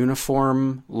a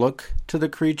uniform look to the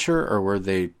creature, or were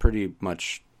they pretty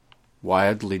much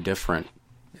wildly different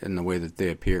in the way that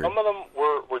they appeared? Some of them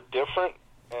were different,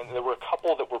 and there were a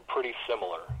couple that were pretty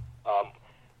similar.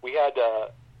 We had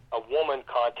a woman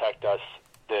contact us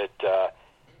that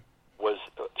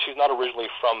she's not originally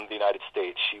from the United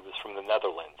States. She was from the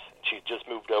Netherlands. She just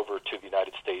moved over to the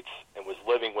United States and was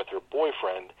living with her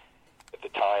boyfriend at the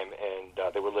time, and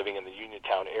they were living in the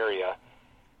Uniontown area.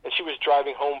 And she was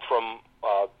driving home from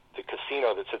the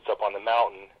casino that sits up on the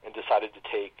mountain and decided to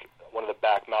take one of the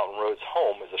back mountain roads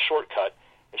home as a shortcut.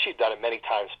 And she'd done it many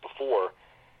times before.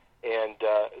 And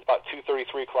it's about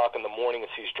 2:30, 3 o'clock in the morning as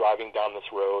she's driving down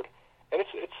this road. And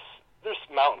it's there's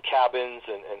mountain cabins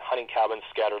and hunting cabins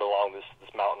scattered along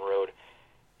this mountain road.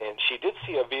 And she did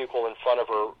see a vehicle in front of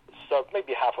her, so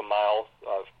maybe half a mile,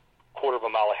 quarter of a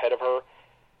mile ahead of her.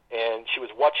 And she was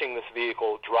watching this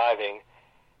vehicle driving.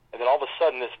 And then all of a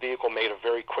sudden, this vehicle made a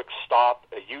very quick stop,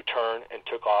 a U-turn, and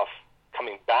took off,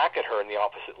 coming back at her in the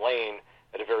opposite lane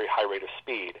at a very high rate of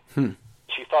speed.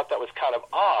 She thought that was kind of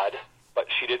odd, but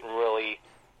she didn't really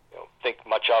think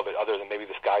much of it, other than maybe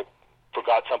this guy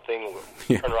forgot something,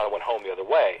 turned around and went home the other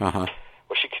way.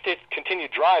 Well, she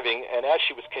continued driving, and as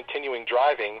she was continuing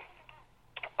driving,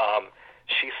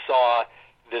 she saw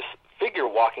this figure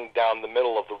walking down the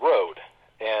middle of the road,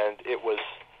 and it was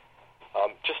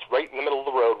just right in the middle of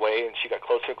the roadway, and she got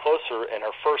closer and closer, and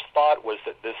her first thought was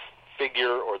that this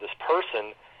figure or this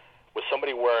person was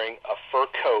somebody wearing a fur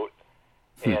coat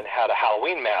and had a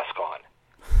Halloween mask on.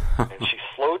 And she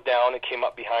slowed down and came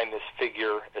up behind this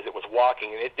figure as it was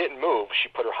walking, and it didn't move. She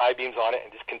put her high beams on it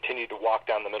and just continued to walk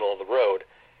down the middle of the road.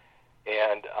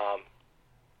 And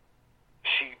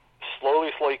she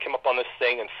slowly came up on this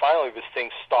thing, and finally this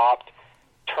thing stopped,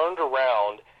 turned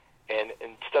around, and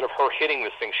instead of her hitting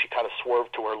this thing, she kind of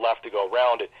swerved to her left to go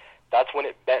around it. That's when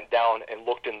it bent down and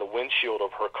looked in the windshield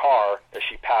of her car as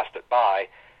she passed it by,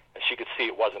 and she could see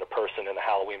it wasn't a person in a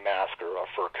Halloween mask or a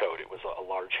fur coat. It was a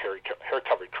large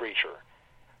hair-covered creature.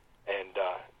 And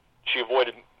she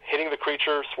avoided hitting the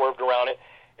creature, swerved around it,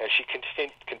 and she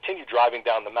continued driving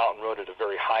down the mountain road at a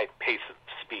very high pace of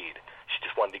speed. She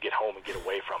just wanted to get home and get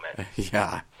away from it.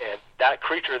 Yeah. And that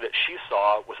creature that she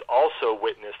saw was also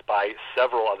witnessed by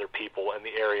several other people in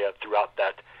the area throughout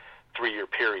that 3-year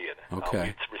period.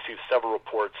 Okay. We received several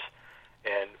reports,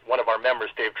 and one of our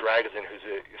members, Dave Dragazin, who's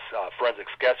a forensic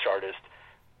sketch artist,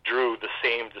 drew the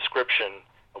same description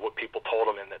of what people told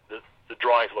him, and that the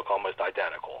drawings look almost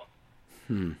identical.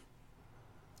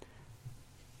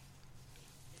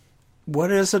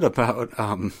 What is it about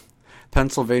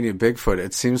Pennsylvania Bigfoot?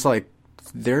 It seems like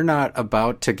they're not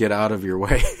about to get out of your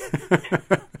way.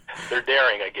 They're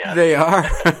daring, I guess. They are.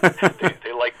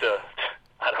 they like to,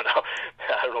 I don't know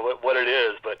what it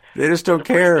is, but they just don't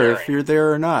care if you're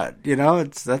there or not.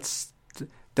 That's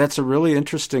a really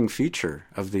interesting feature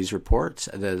of these reports,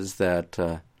 is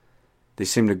that they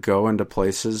seem to go into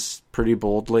places pretty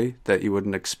boldly that you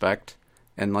wouldn't expect.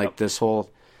 And this whole,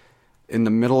 in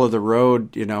the middle of the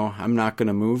road, I'm not going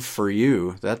to move for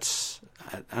you. That's,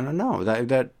 I don't know,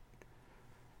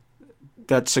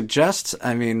 that suggests,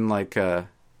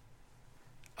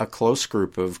 a close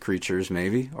group of creatures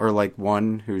maybe, or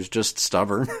one who's just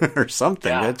stubborn or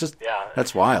something.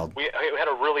 That's wild. We had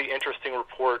a really interesting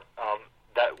report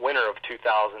that winter of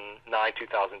 2009,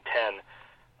 2010.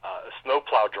 A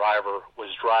snowplow driver was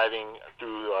driving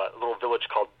through a little village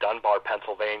called Dunbar,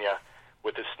 Pennsylvania,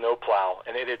 with his snowplow,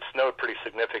 and it had snowed pretty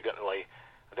significantly.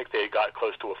 I think they had got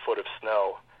close to a foot of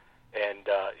snow, and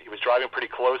he was driving pretty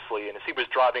closely, and as he was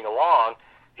driving along,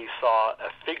 he saw a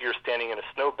figure standing in a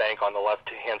snowbank on the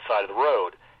left-hand side of the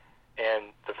road,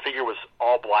 and the figure was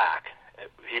all black.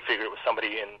 He figured it was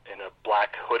somebody in a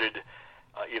black hooded,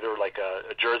 either like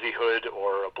a jersey hood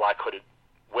or a black hooded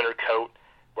winter coat,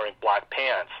 wearing black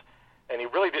pants. And he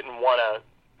really didn't want to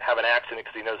have an accident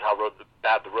because he knows how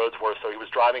bad the roads were, so he was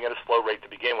driving at a slow rate to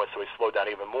begin with, so he slowed down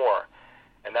even more.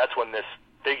 And that's when this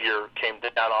figure came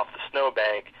down off the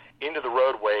snowbank into the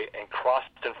roadway and crossed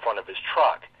in front of his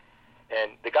truck.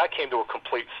 And the guy came to a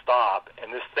complete stop,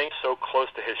 and this thing so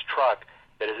close to his truck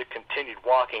that as it continued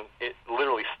walking, it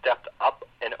literally stepped up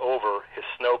and over his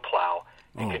snowplow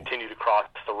and continued to cross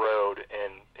the road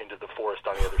and into the forest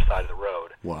on the other side of the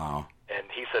road. Wow. And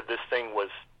he said this thing was,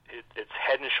 its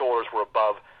head and shoulders were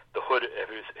above the hood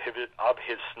of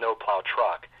his snowplow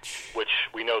truck, which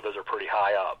we know those are pretty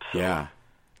high up. So yeah.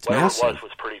 Whatever it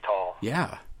was pretty tall.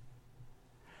 Yeah.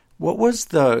 What was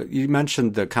you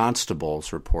mentioned the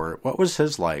constable's report. What was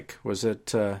his like? Was it,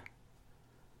 this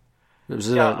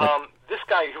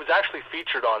guy, he was actually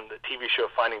featured on the TV show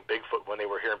Finding Bigfoot when they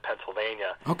were here in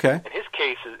Pennsylvania. Okay. And his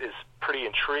case is pretty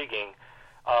intriguing.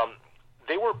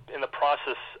 They were in the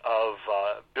process of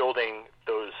building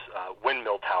those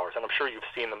windmill towers, and I'm sure you've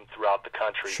seen them throughout the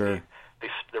country. Sure.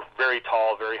 They're very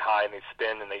tall, very high, and they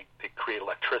spin, and they create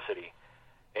electricity.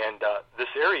 And this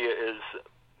area is,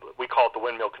 we call it the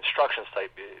windmill construction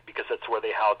site because that's where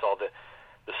they housed all the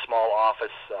small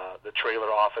office, the trailer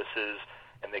offices,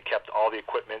 and they kept all the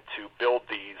equipment to build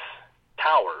these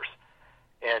towers.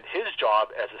 And his job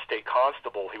as a state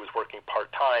constable, he was working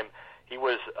part-time. He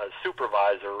was a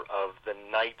supervisor of the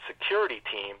night security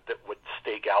team that would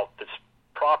stake out this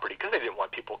property because they didn't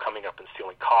want people coming up and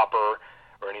stealing copper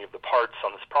or any of the parts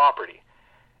on this property.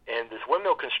 And this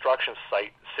windmill construction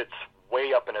site sits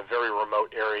way up in a very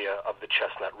remote area of the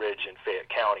Chestnut Ridge in Fayette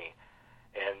County.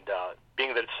 And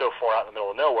being that it's so far out in the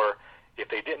middle of nowhere, if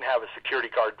they didn't have a security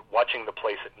guard watching the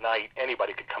place at night,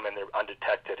 anybody could come in there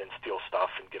undetected and steal stuff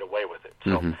and get away with it.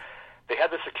 So they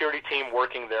had the security team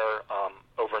working there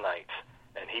overnight,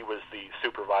 and he was the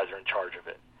supervisor in charge of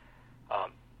it.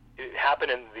 It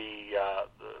happened in the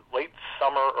late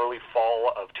summer, early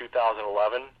fall of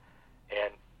 2011,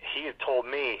 and he had told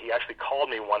me, he actually called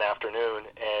me one afternoon,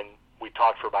 and we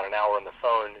talked for about an hour on the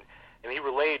phone, and he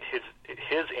relayed his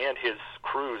and his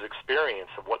crew's experience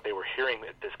of what they were hearing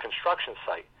at this construction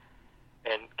site.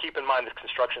 And keep in mind, this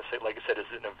construction site, like I said, is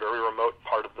in a very remote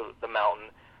part of the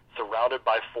mountain, surrounded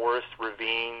by forest,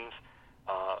 ravines,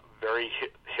 very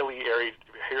hilly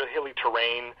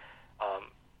terrain,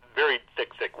 very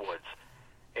thick woods.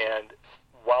 And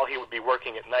while he would be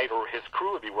working at night, or his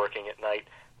crew would be working at night,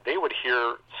 they would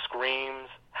hear screams,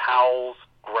 howls,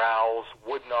 growls,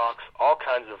 wood knocks, all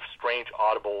kinds of strange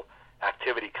audible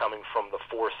activity coming from the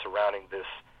forest surrounding this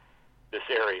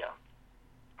area,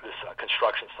 this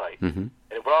construction site. And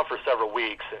it went on for several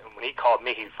weeks, and when he called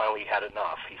me, he finally had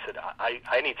enough. He said,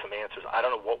 I need some answers. I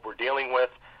don't know what we're dealing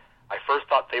with. I first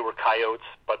thought they were coyotes,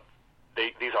 but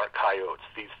these aren't coyotes.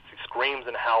 These screams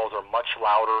and howls are much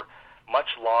louder,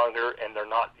 much longer, and they're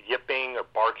not yipping or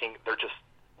barking. They're just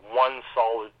one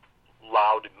solid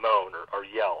loud moan or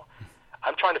yell.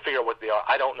 I'm trying to figure out what they are.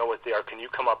 I don't know what they are. Can you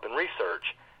come up and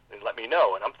research and let me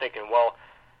know? And I'm thinking, well,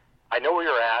 I know where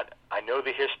you're at. I know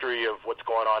the history of what's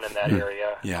going on in that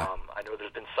area. I know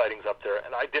there's been sightings up there.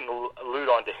 And I didn't allude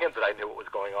on to him that I knew what was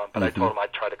going on, but I told him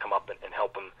I'd try to come up and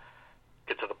help him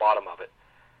get to the bottom of it.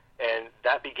 And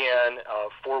that began a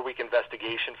 4-week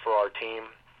investigation for our team.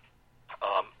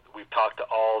 We've talked to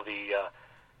all the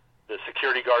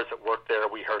security guards that worked there.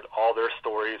 We heard all their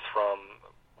stories from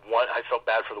one. I felt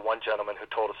bad for the one gentleman who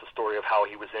told us a story of how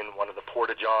he was in one of the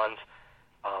porta-johns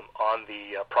on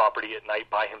the property at night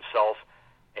by himself,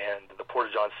 and the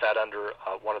porta-john sat under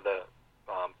one of the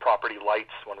property lights,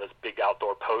 one of those big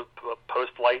outdoor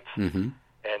post lights,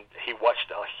 and he watched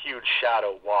a huge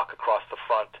shadow walk across the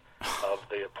front of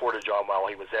the porta-john while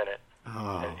he was in it.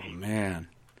 Oh, man.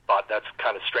 Thought that's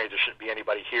kind of strange. There shouldn't be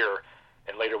anybody here.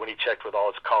 And later when he checked with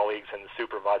all his colleagues and the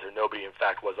supervisor, nobody, in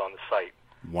fact, was on the site.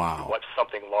 Wow. He watched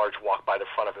something large walk by the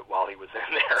front of it while he was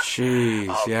in there.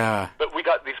 Jeez, yeah. But we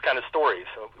got these kind of stories.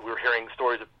 So we were hearing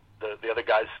stories of the other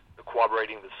guys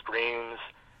corroborating the screams,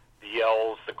 the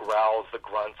yells, the growls, the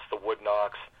grunts, the wood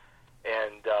knocks.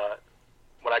 And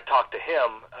when I talked to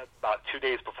him about 2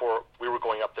 days before we were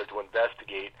going up there to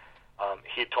investigate,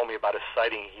 he had told me about a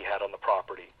sighting he had on the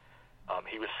property.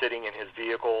 He was sitting in his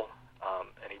vehicle,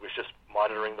 and he was just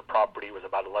monitoring the property. It was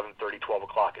about 11:30, 12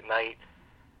 o'clock at night,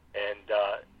 and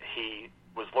he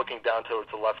was looking down towards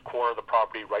the left corner of the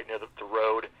property right near the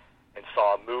road and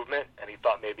saw a movement, and he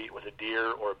thought maybe it was a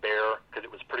deer or a bear because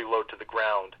it was pretty low to the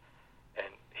ground.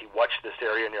 And he watched this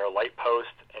area near a light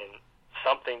post, and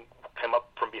something came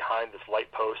up from behind this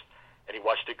light post, and he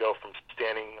watched it go from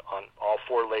standing on all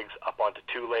 4 legs up onto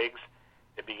 2 legs.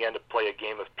 It began to play a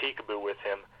game of peekaboo with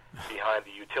him behind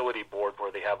the utility board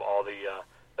where they have all the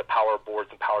power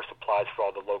boards and power supplies for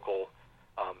all the local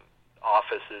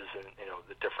offices and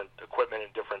the different equipment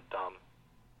and different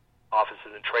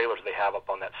offices and trailers they have up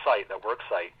on that site, that work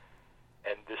site.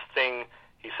 And this thing,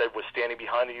 he said, was standing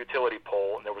behind the utility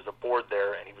pole, and there was a board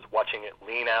there, and he was watching it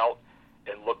lean out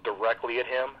and look directly at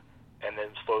him, and then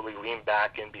slowly lean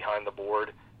back in behind the board,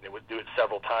 and it would do it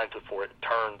several times before it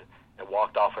turned and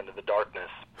walked off into the darkness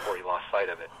before he lost sight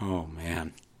of it. Oh,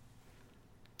 man.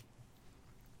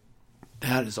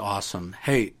 That is awesome.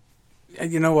 Hey,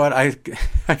 you know what? I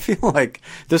feel like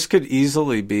this could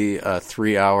easily be a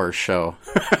 3-hour show.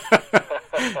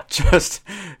 Just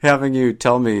having you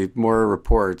tell me more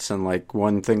reports and like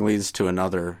one thing leads to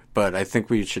another. But I think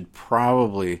we should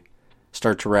probably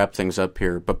start to wrap things up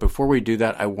here. But before we do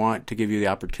that, I want to give you the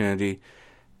opportunity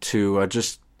to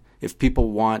just, if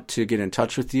people want to get in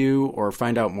touch with you or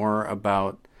find out more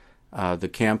about the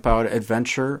camp out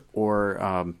adventure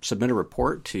or submit a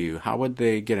report to you, how would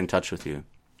they get in touch with you?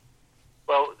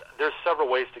 Well, there's several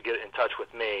ways to get in touch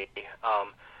with me.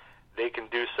 They can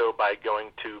do so by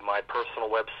going to my personal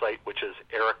website, which is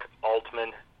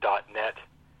ericaltman.net.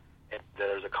 And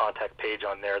there's a contact page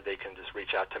on there. They can just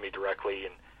reach out to me directly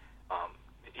and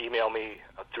email me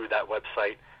through that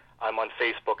website. I'm on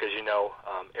Facebook, as you know,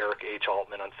 Eric H.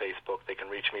 Altman on Facebook. They can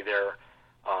reach me there.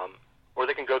 Or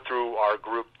they can go through our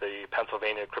group, the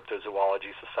Pennsylvania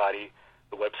Cryptozoology Society.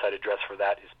 The website address for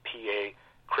that is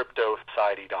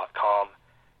pacryptosociety.com.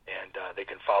 and they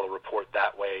can file a report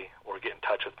that way or get in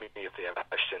touch with me if they have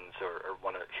questions or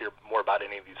want to hear more about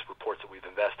any of these reports that we've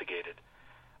investigated.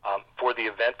 For the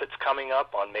event that's coming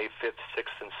up on May 5th,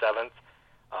 6th, and 7th,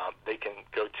 they can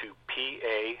go to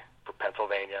PA for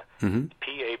Pennsylvania,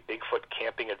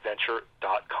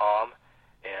 PABigfootCampingAdventure.com,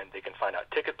 and they can find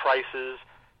out ticket prices.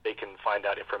 They can find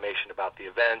out information about the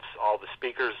events, all the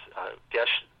speakers,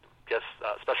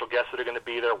 special guests that are going to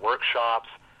be there, workshops,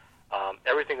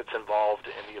 everything that's involved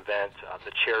in the event,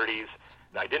 the charities.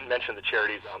 Now, I didn't mention the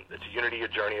charities. It's Unity, A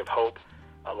Journey of Hope,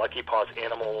 Lucky Paws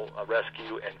Animal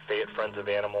Rescue, and Fayette Friends of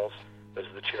Animals. Those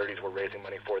are the charities we're raising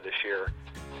money for this year.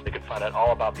 They can find out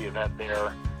all about the event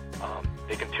there.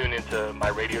 They can tune into my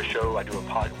radio show. I do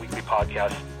a weekly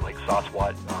podcast like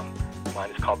Sasquatch.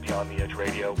 Mine is called Beyond the Edge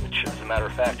Radio, which, as a matter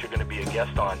of fact, you're going to be a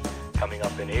guest on coming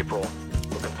up in April.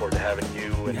 Looking forward to having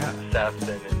you and Seth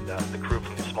and the crew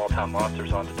from the Small Town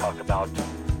Monsters on to talk about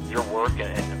your work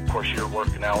and of course, your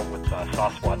work now with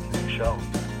Sasquatch and the new show.